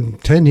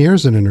spend 10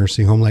 years in a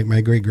nursing home like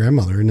my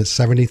great-grandmother, and it's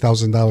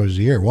 $70,000 a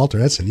year. Walter,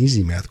 that's an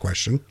easy math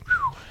question.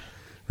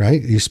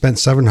 Right? You spent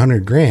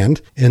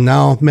 $700,000, and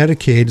now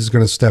Medicaid is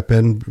going to step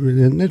in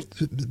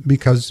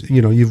because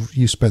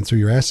you spent through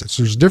your assets.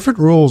 There's different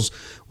rules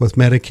with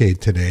Medicaid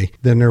today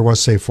than there was,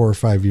 say, 4 or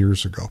 5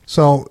 years ago.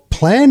 So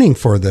planning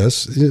for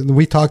this,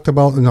 we talked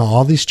about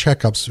all these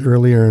checkups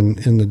earlier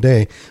in the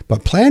day,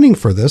 but planning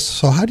for this.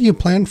 So how do you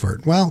plan for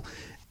it? Well,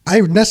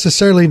 I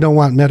necessarily don't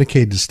want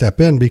Medicaid to step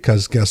in,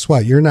 because guess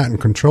what? You're not in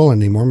control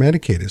anymore.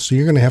 Medicaid is. So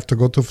you're going to have to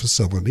go to a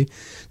facility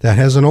that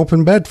has an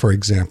open bed, for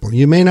example.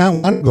 You may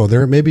not want to go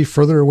there. It may be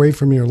further away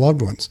from your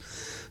loved ones.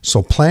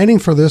 So planning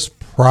for this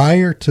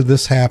prior to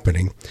this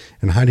happening.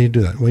 And how do you do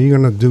that? Well, you're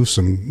going to do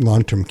some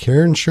long-term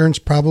care insurance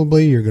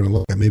probably. You're going to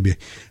look at maybe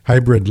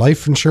hybrid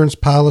life insurance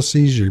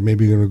policies. You're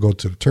maybe going to go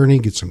to the attorney,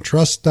 get some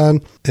trust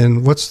done.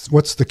 And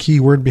what's the key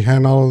word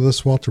behind all of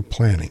this, Walter?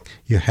 Planning.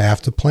 You have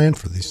to plan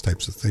for these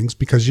types of things,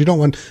 because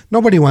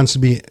nobody wants to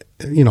be,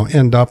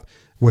 end up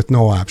with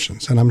no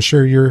options. And I'm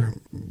sure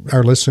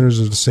our listeners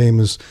are the same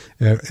as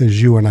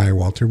you and I,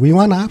 Walter. We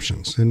want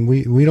options, and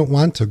we don't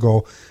want to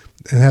go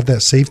and have that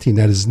safety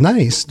net. Is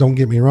nice, don't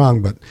get me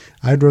wrong, but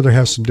I'd rather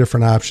have some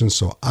different options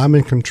so I'm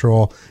in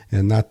control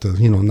and not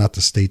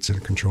the state's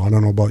in control. I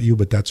don't know about you,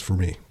 but that's for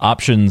me.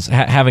 Options,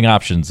 having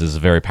options is a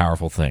very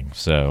powerful thing.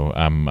 So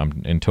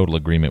I'm in total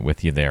agreement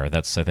with you there.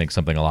 That's, I think,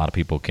 something a lot of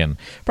people can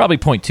probably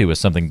point to as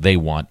something they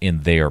want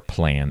in their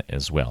plan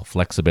as well.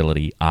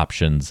 Flexibility,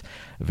 options,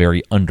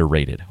 very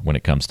underrated when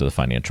it comes to the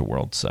financial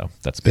world. So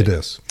that's big. It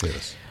is.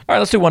 All right,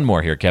 let's do one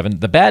more here, Kevin.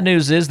 The bad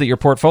news is that your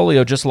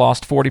portfolio just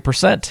lost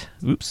 40%.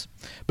 Oops.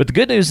 But the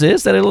good news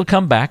is that it'll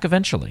come back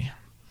eventually.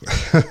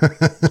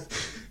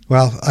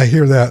 Well, I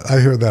hear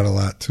that a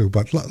lot too.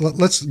 But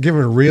let's give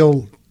a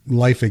real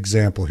life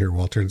example here,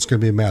 Walter. It's going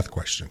to be a math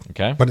question.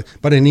 Okay.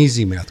 But an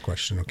easy math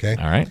question, okay?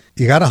 All right.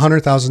 You got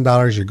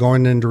 $100,000. You're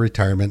going into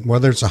retirement.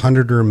 Whether it's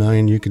 100 or a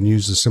million, you can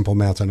use the simple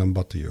math that I'm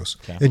about to use.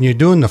 Okay. And you're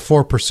doing the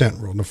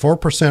 4% rule. The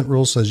 4%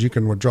 rule says you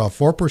can withdraw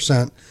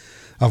 4%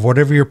 of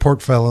whatever your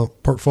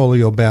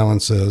portfolio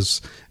balance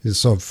is.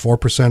 So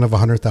 4% of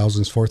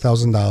 100,000 is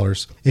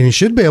 $4,000. And you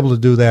should be able to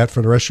do that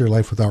for the rest of your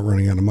life without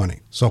running out of money.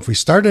 So if we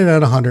started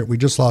at 100, we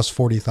just lost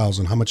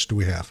 40,000. How much do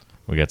we have?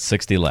 We got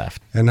 60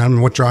 left. And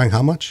I'm withdrawing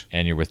how much?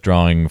 And you're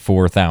withdrawing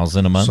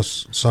 $4,000 a month?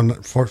 So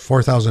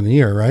 $4,000 a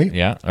year, right?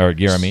 Yeah, or a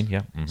year, I mean,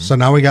 yeah. Mm-hmm. So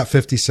now we got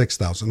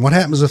 $56,000. What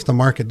happens if the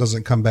market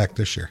doesn't come back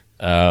this year?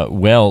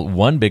 Well,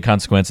 one big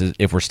consequence is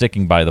if we're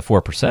sticking by the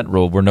 4%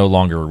 rule, we're no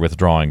longer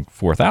withdrawing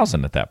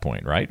 $4,000 at that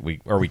point, right?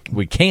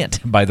 We can't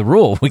by the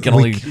rule. We can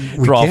only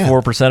draw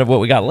 4% of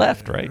what we got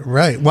left, right?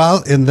 Right.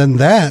 Well, and then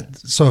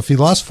so if you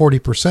lost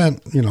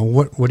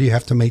 40%, what do you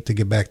have to make to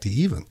get back to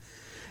even?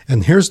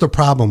 And here's the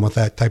problem with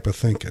that type of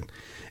thinking,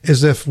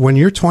 is if when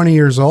you're 20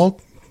 years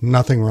old,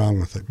 nothing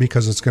wrong with it,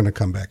 because it's going to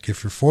come back.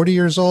 If you're 40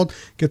 years old,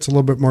 it gets a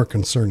little bit more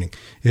concerning.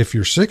 If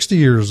you're 60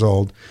 years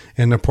old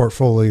and the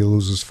portfolio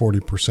loses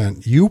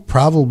 40%, you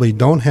probably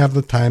don't have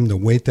the time to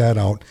wait that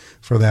out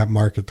for that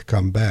market to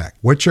come back.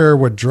 What you're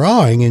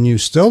withdrawing, and you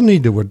still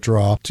need to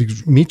withdraw to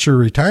meet your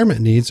retirement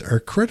needs, are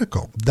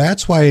critical.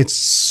 That's why it's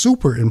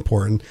super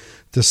important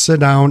to sit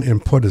down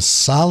and put a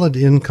solid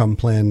income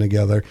plan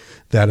together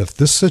that if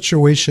this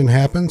situation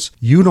happens,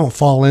 you don't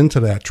fall into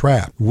that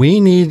trap. We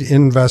need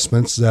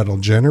investments that'll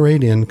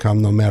generate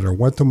income no matter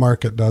what the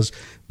market does,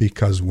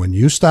 because when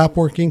you stop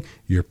working,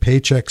 your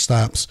paycheck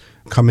stops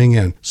coming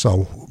in. So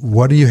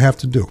what do you have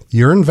to do?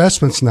 Your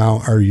investments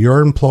now are your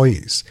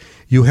employees.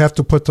 You have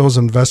to put those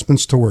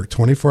investments to work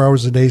 24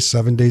 hours a day,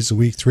 7 days a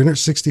week,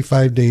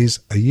 365 days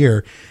a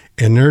year.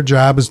 And their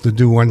job is to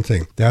do one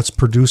thing. That's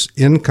produce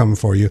income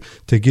for you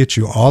to get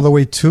you all the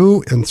way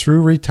to and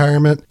through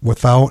retirement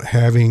without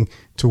having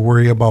to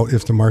worry about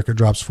if the market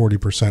drops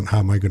 40%, how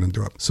am I going to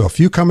do it? So if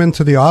you come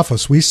into the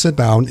office, we sit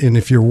down, and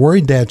if you're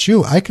worried that's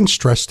you, I can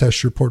stress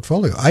test your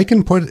portfolio. I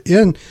can put it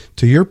in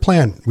to your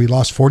plan. We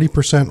lost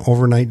 40%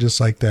 overnight just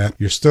like that.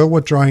 You're still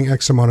withdrawing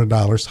X amount of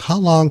dollars. How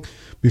long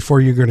before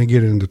you're going to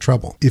get into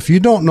trouble? If you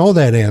don't know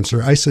that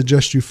answer, I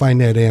suggest you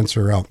find that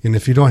answer out. And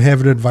if you don't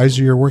have an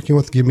advisor you're working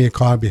with, give me a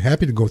call. I'd be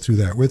happy to go through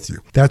that with you.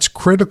 That's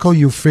critical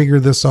you figure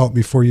this out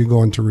before you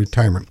go into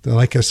retirement.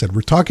 Like I said,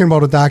 we're talking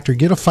about a doctor.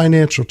 Get a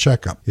financial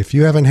checkup. If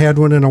you haven't had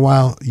one in a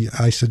while,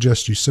 I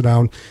suggest you sit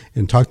down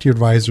and talk to your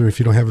advisor. If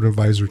you don't have an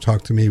advisor,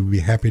 talk to me. We'd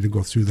be happy to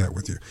go through that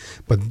with you.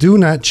 But do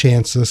not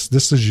chance this.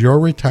 This is your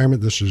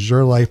retirement. This is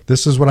your life.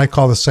 This is what I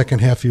call the second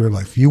half of your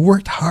life. You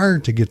worked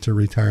hard to get to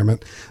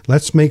retirement.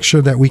 Let's make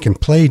sure that we can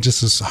play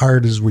just as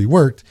hard as we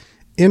worked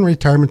in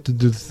retirement to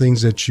do the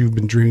things that you've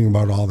been dreaming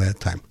about all that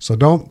time. So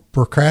don't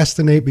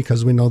procrastinate,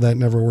 because we know that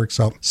never works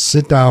out.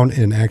 Sit down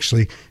and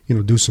actually,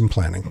 do some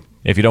planning.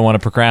 If you don't want to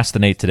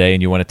procrastinate today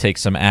and you want to take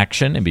some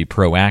action and be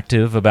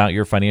proactive about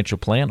your financial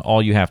plan,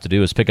 all you have to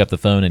do is pick up the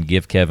phone and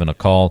give Kevin a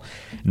call.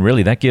 And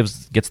really, that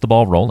gets the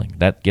ball rolling.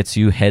 That gets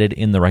you headed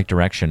in the right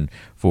direction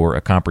for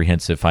a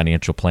comprehensive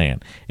financial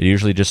plan. It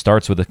usually just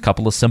starts with a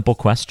couple of simple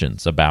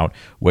questions about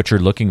what you're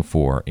looking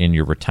for in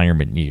your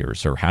retirement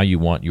years, or how you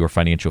want your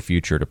financial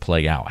future to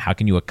play out. How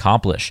can you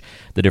accomplish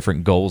the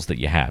different goals that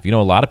you have? A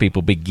lot of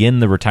people begin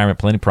the retirement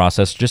planning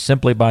process just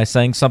simply by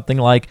saying something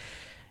like,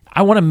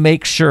 I want to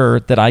make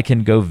sure that I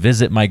can go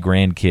visit my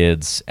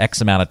grandkids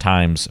X amount of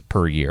times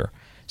per year.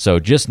 So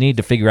just need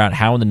to figure out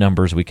how in the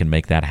numbers we can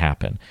make that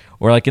happen.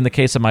 Or like in the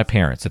case of my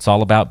parents, it's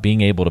all about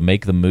being able to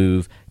make the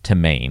move to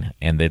Maine.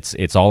 And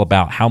it's all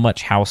about how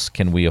much house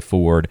can we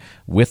afford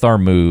with our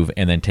move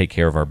and then take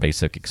care of our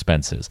basic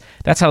expenses.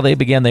 That's how they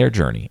began their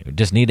journey.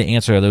 Just need to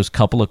answer those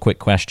couple of quick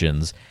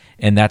questions.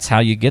 And that's how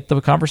you get the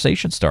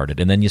conversation started.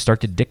 And then you start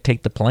to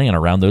dictate the plan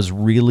around those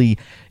really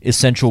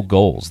essential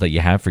goals that you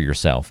have for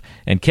yourself.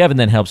 And Kevin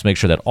then helps make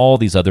sure that all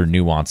these other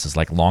nuances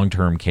like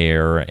long-term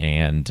care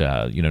and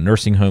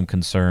nursing home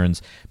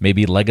concerns,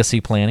 maybe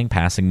legacy planning,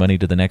 passing money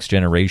to the next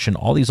generation,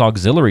 all these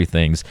auxiliary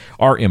things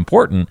are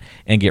important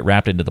and get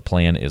wrapped into the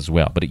plan as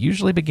well. But it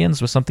usually begins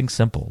with something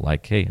simple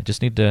like, hey, I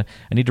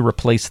need to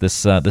replace this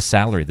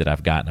salary that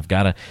I've got. I've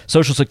got a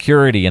Social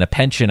Security and a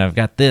pension. I've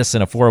got this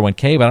and a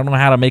 401k, but I don't know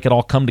how to make it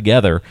all come together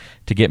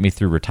to get me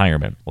through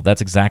retirement. Well, that's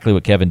exactly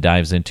what Kevin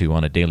dives into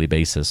on a daily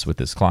basis with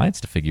his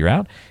clients to figure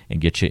out and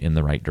get you in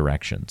the right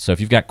direction. So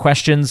if you've got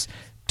questions,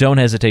 don't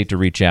hesitate to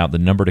reach out. The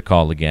number to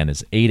call again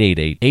is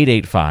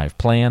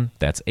 888-885-PLAN.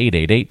 That's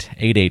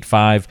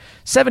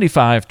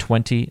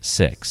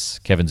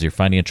 888-885-7526. Kevin's your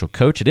financial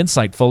coach at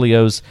Insight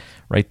Folios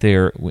right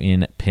there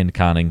in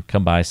Pinconning.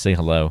 Come by, say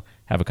hello.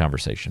 Have a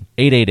conversation.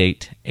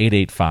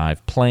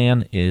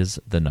 888-885-PLAN is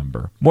the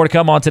number. More to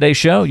come on today's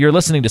show. You're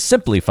listening to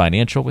Simply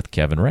Financial with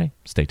Kevin Ray.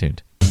 Stay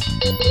tuned.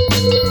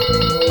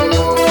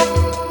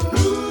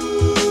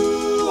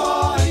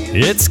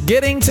 It's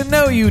getting to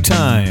know you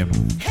time.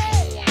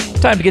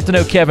 Time to get to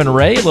know Kevin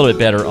Ray a little bit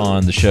better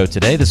on the show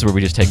today. This is where we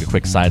just take a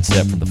quick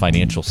sidestep from the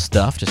financial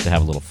stuff just to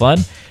have a little fun.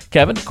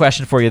 Kevin,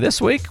 question for you this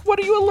week. What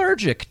are you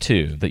allergic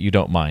to that you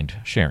don't mind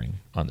sharing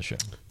on the show?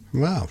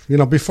 Wow.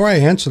 Before I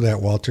answer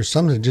that, Walter,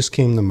 something just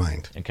came to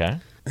mind. Okay.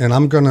 And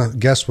I'm going to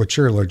guess what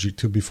you're allergic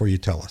to before you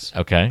tell us.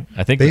 Okay.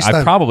 I think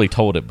I've probably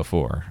told it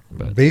before.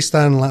 But. Based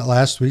on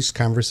last week's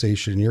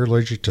conversation, you're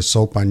allergic to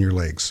soap on your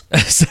legs.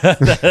 I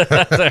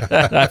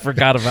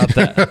forgot about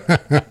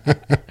that.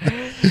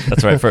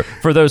 That's right.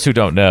 For those who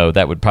don't know,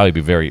 that would probably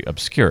be very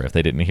obscure if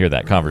they didn't hear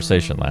that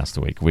conversation last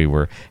week. We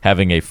were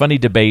having a funny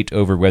debate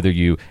over whether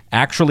you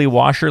actually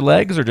wash your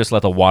legs or just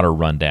let the water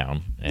run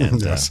down.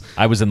 And yes.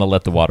 I was in the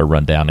let the water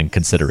run down and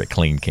consider it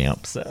clean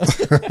camp. So.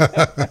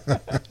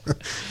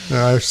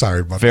 I'm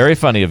sorry about that. Very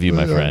funny of you,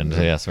 my friend.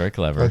 Yes, very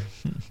clever.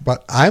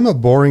 But I'm a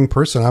boring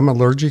person. I'm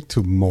allergic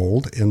to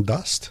mold and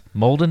dust.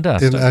 Mold and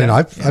dust. And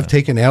I've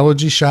taken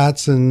allergy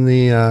shots in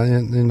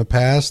the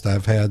past.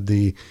 I've had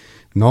the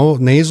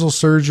nasal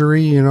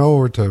surgery,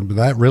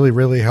 that really,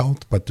 really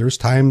helped. But there's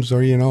times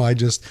where,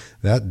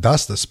 that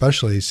dust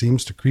especially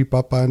seems to creep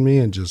up on me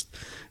and just,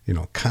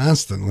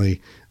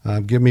 constantly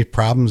give me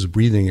problems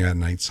breathing at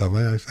night. So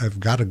I've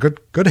got a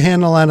good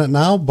handle on it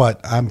now, but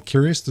I'm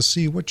curious to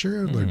see what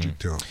you're allergic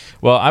to.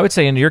 Well, I would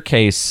say in your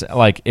case,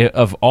 like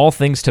of all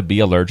things to be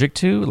allergic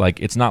to, like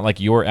it's not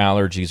like your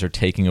allergies are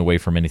taking away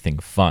from anything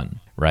fun.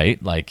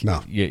 Right? Like,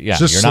 no, you're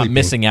not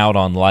missing out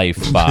on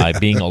life by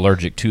being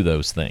allergic to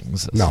those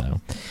things. No.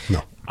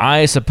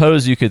 I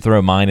suppose you could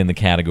throw mine in the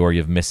category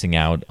of missing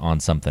out on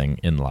something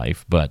in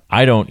life, but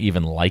I don't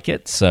even like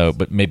it. So,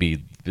 but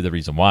maybe the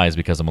reason why is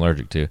because I'm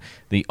allergic to.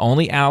 The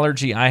only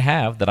allergy I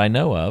have that I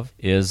know of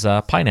is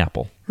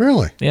pineapple.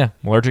 Really? Yeah,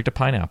 I'm allergic to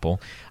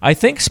pineapple. I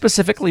think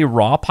specifically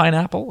raw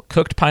pineapple.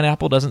 Cooked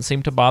pineapple doesn't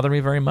seem to bother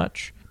me very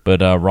much.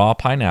 But raw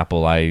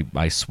pineapple,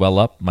 I swell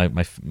up. My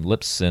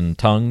lips and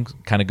tongue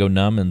kind of go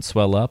numb and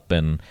swell up,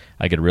 and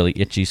I get a really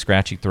itchy,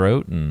 scratchy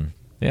throat. And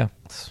yeah,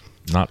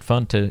 not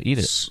fun to eat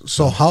it.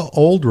 So how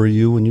old were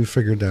you when you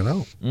figured that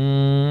out?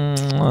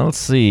 Let's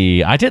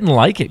see. I didn't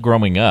like it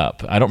growing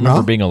up. I don't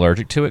remember being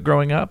allergic to it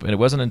growing up, and it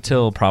wasn't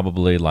until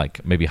probably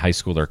like maybe high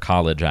school or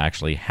college I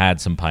actually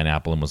had some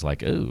pineapple and was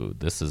like, "Ooh,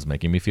 this is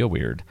making me feel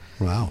weird."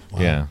 Wow.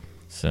 Yeah.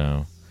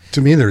 So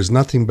to me, there's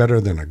nothing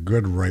better than a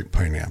good ripe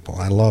pineapple.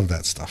 I love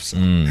that stuff. So,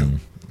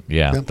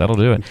 yeah, that'll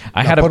do it.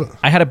 I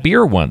had a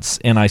beer once,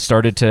 and I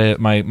started to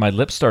my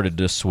lips started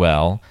to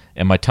swell,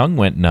 and my tongue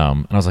went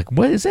numb, and I was like,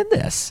 "What is in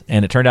this?"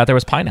 And it turned out there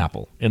was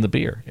pineapple in the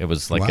beer. It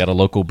was like at a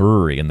local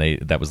brewery, and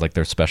that was like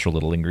their special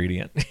little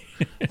ingredient.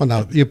 Well,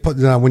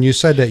 now when you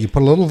said that, you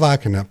put a little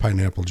vodka in that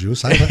pineapple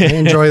juice. I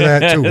enjoy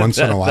that too once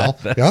in a while.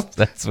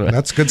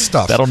 That's good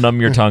stuff. That'll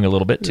numb your tongue a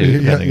little bit too,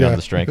 depending on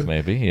the strength,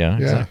 maybe. Yeah,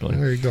 exactly.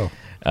 There you go.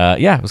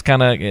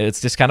 It's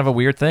just kind of a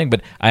weird thing,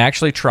 but I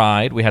actually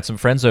tried. We had some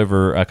friends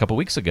over a couple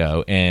weeks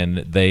ago, and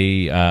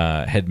they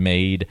had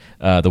made,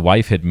 the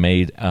wife had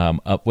made,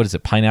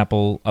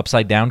 pineapple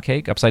upside down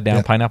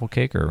pineapple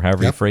cake, or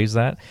however you phrase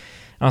that.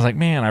 I was like,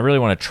 man, I really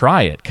want to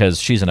try it because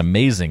she's an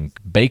amazing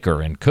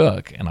baker and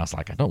cook. And I was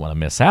like, I don't want to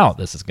miss out.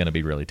 This is going to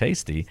be really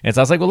tasty. And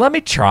so I was like, well, let me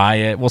try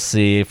it. We'll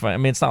see.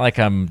 It's not like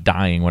I'm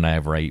dying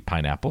whenever I eat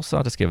pineapple, so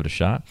I'll just give it a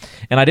shot.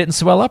 And I didn't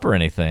swell up or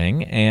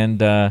anything.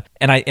 And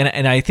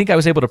I think I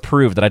was able to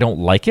prove that I don't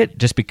like it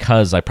just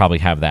because I probably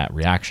have that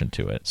reaction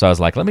to it. So I was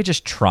like, let me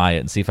just try it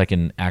and see if I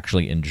can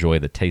actually enjoy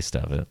the taste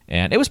of it.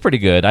 And it was pretty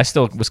good. I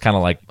still was kind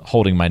of like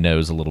holding my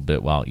nose a little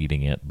bit while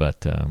eating it,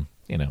 but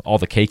all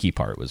the cakey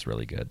part was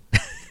really good.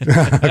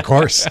 Of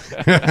course.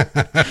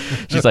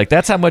 She's like,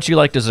 that's how much you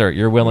like dessert.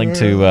 You're willing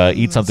to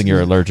eat something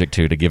you're allergic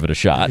to give it a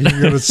shot. You're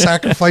going to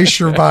sacrifice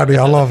your body.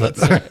 I love it.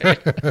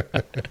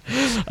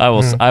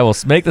 I will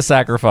make the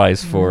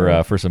sacrifice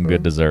for some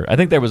good dessert. I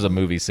think there was a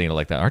movie scene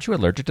like that. Aren't you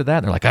allergic to that?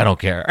 And they're like, I don't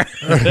care.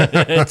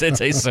 It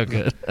tastes so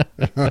good.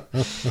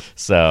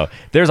 So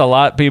there's a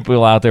lot of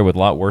people out there with a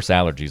lot worse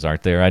allergies,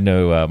 aren't there? I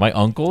know my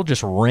uncle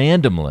just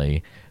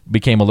randomly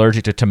became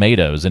allergic to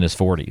tomatoes in his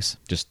 40s,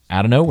 just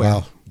out of nowhere.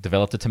 Wow.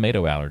 Developed a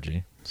tomato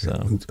allergy. So,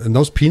 and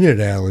those peanut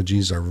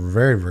allergies are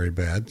very, very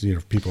bad.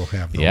 People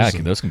have those. Yeah,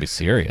 those can be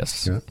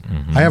serious. Yeah.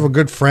 Mm-hmm. I have a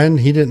good friend.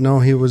 He didn't know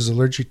he was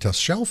allergic to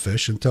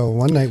shellfish until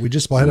one night we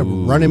just had to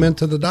run him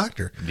into the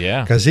doctor.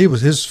 Yeah, because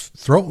his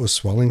throat was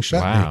swelling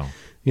shut. Wow.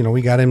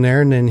 We got him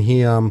there, and then he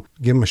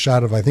gave him a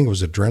shot of, I think it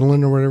was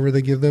adrenaline or whatever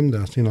they give them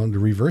to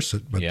reverse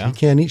it. But he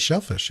can't eat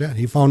shellfish. Yeah,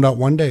 he found out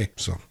one day.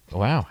 So.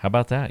 Wow, how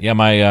about that? Yeah,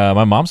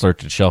 my mom's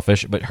allergic to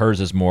shellfish, but hers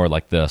is more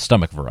like the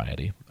stomach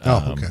variety.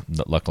 Okay.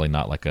 Luckily,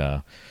 not like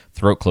a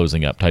throat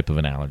closing up type of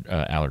an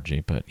allergy.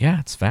 But yeah,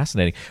 it's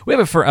fascinating. We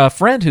have a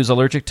friend who's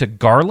allergic to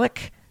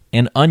garlic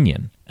and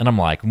onion. And I'm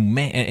like,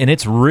 man, and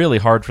it's really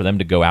hard for them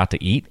to go out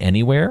to eat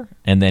anywhere.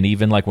 And then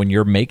even like when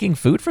you're making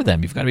food for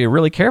them, you've got to be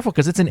really careful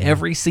because it's in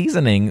every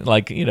seasoning,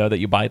 like, that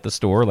you buy at the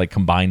store, like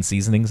combined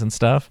seasonings and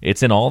stuff.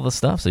 It's in all the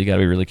stuff. So you got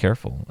to be really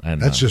careful.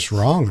 And that's just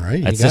wrong,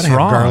 right? That's you just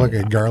wrong.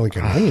 Garlic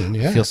and onion.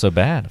 Yeah. I feel so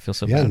bad.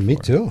 Yeah, me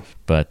too.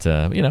 But,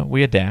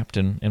 we adapt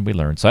and we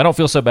learn. So I don't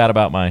feel so bad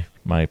about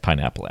my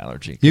pineapple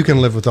allergy. You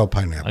can live without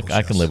pineapples.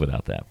 I can live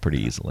without that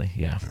pretty easily.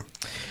 Yeah.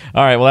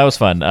 All right. Well, that was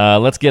fun.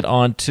 Let's get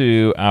on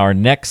to our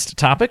next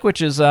topic,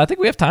 which is I think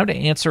we have time to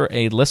answer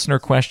a listener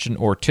question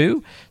or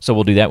two. So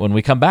we'll do that when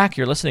we come back.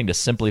 You're listening to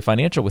Simply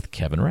Financial with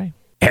Kevin Ray.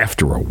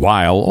 After a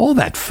while, all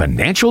that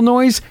financial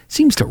noise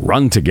seems to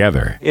run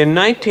together. In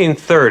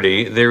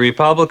 1930, the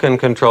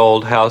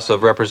Republican-controlled House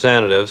of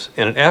Representatives,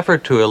 in an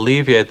effort to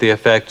alleviate the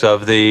effects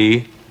of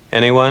the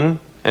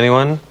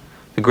the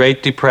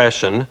Great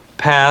Depression,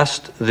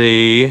 passed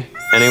the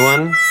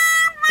anyone?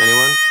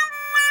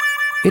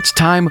 It's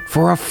time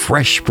for a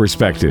fresh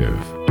perspective.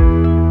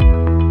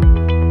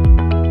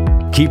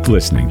 Keep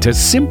listening to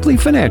Simply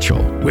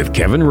Financial with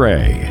Kevin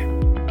Ray.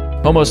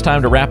 Almost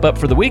time to wrap up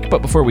for the week,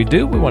 but before we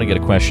do, we want to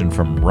get a question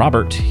from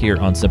Robert here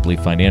on Simply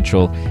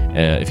Financial.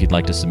 If you'd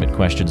like to submit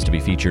questions to be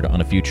featured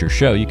on a future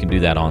show, you can do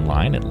that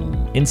online at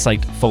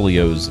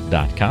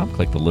insightfolios.com.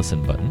 Click the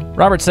listen button.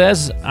 Robert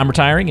says, I'm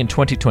retiring in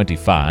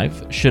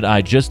 2025. Should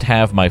I just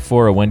have my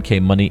 401k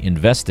money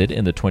invested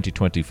in the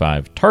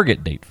 2025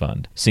 target date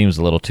fund? Seems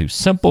a little too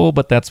simple,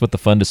 but that's what the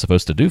fund is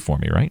supposed to do for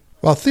me, right?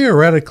 Well,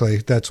 theoretically,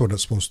 that's what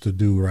it's supposed to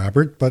do,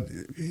 Robert, but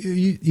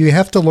you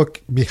have to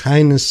look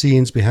behind the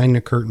scenes, behind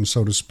the curtain,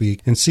 so to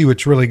speak, and see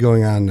what's really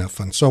going on in that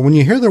fund. So when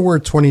you hear the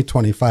word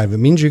 2025, it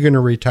means you're going to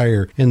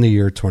retire in the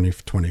year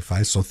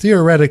 2025. So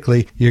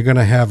theoretically, you're going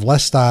to have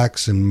less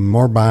stocks and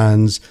more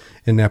bonds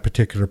in that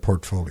particular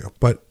portfolio.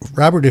 But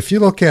Robert, if you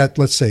look at,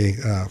 let's say,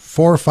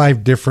 4 or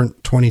 5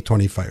 different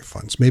 2025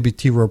 funds, maybe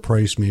T. Rowe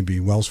Price,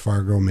 maybe Wells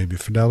Fargo, maybe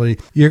Fidelity,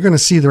 you're going to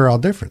see they're all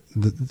different.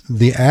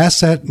 The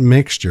asset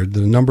mixture,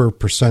 the number of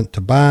percent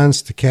to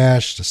bonds, to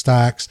cash, to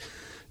stocks,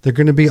 they're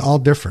going to be all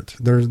different.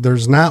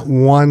 There's not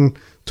one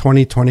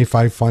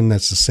 2025 fund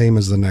that's the same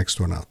as the next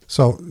one up.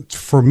 So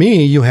for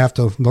me, you have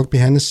to look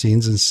behind the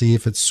scenes and see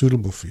if it's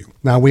suitable for you.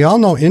 Now, we all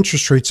know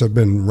interest rates have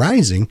been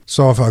rising.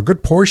 So if a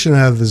good portion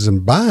of it is in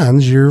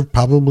bonds, you're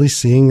probably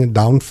seeing a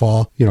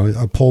downfall,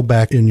 a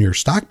pullback in your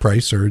stock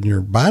price or in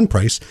your bond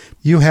price.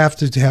 You have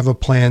to have a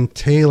plan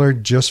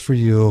tailored just for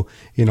you.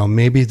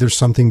 Maybe there's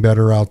something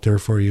better out there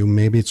for you.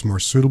 Maybe it's more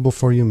suitable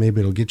for you.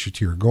 Maybe it'll get you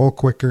to your goal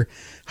quicker.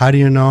 How do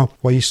you know?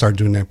 Well, you start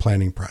doing that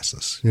planning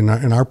process. And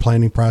our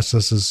planning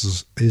process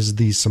is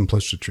the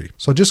simplicity.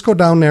 So just go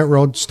down that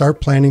road,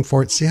 start planning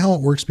for it, see how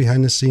it works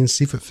behind the scenes,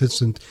 see if it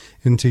fits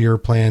into your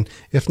plan.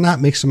 If not,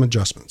 make some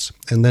adjustments.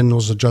 And then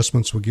those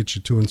adjustments will get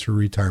you to and through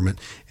retirement.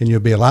 And you'll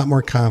be a lot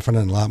more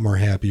confident and a lot more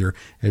happier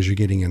as you're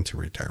getting into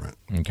retirement.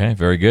 Okay,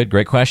 very good.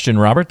 Great question,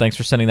 Robert. Thanks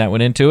for sending that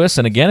one in to us.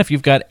 And again, if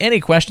you've got any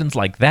questions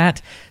like that,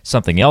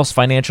 something else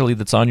financially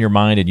that's on your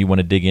mind and you want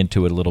to dig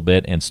into it a little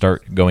bit and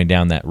start going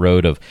down that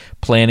road of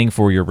planning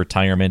for your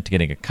retirement,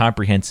 getting a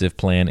comprehensive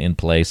plan in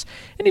place.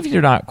 And if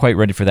you're not quite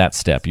ready for that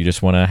step, you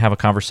just want to have a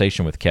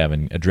conversation with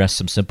Kevin, address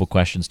some simple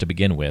questions to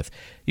begin with,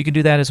 you can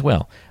do that as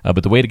well.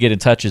 But the way to get in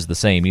touch is the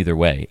same either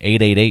way.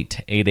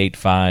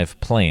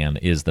 888-885-PLAN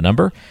is the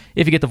number.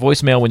 If you get the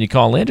voicemail when you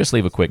call in, just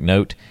leave a quick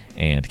note,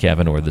 and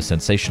Kevin or the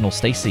sensational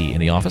Stacy in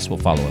the office will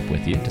follow up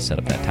with you to set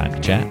up that time to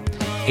chat.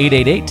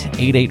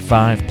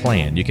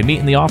 888-885-PLAN. You can meet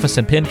in the office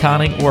in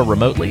Pinconning or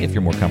remotely if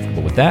you're more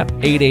comfortable with that.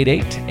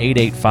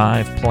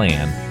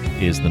 888-885-PLAN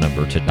is the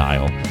number to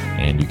dial,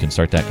 and you can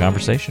start that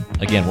conversation.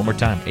 Again, one more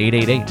time,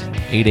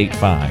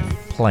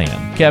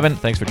 888-885-PLAN. Kevin,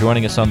 thanks for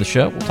joining us on the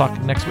show. We'll talk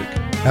next week.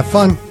 Have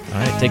fun. All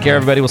right, take care,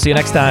 everybody. We'll see you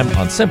next time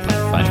on Simply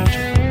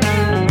Financial.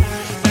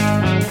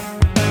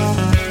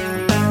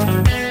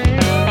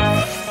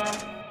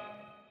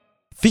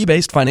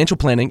 Fee-based financial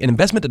planning and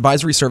investment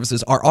advisory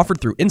services are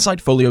offered through Insight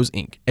Folios,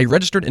 Inc., a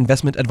registered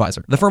investment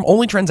advisor. The firm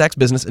only transacts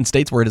business in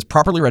states where it is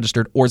properly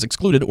registered or is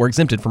excluded or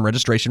exempted from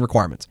registration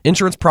requirements.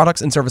 Insurance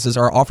products and services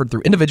are offered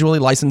through individually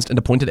licensed and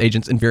appointed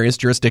agents in various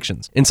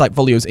jurisdictions. Insight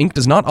Folios, Inc.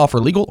 does not offer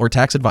legal or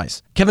tax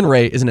advice. Kevin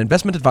Ray is an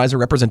investment advisor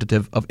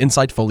representative of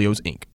Insight Folios, Inc.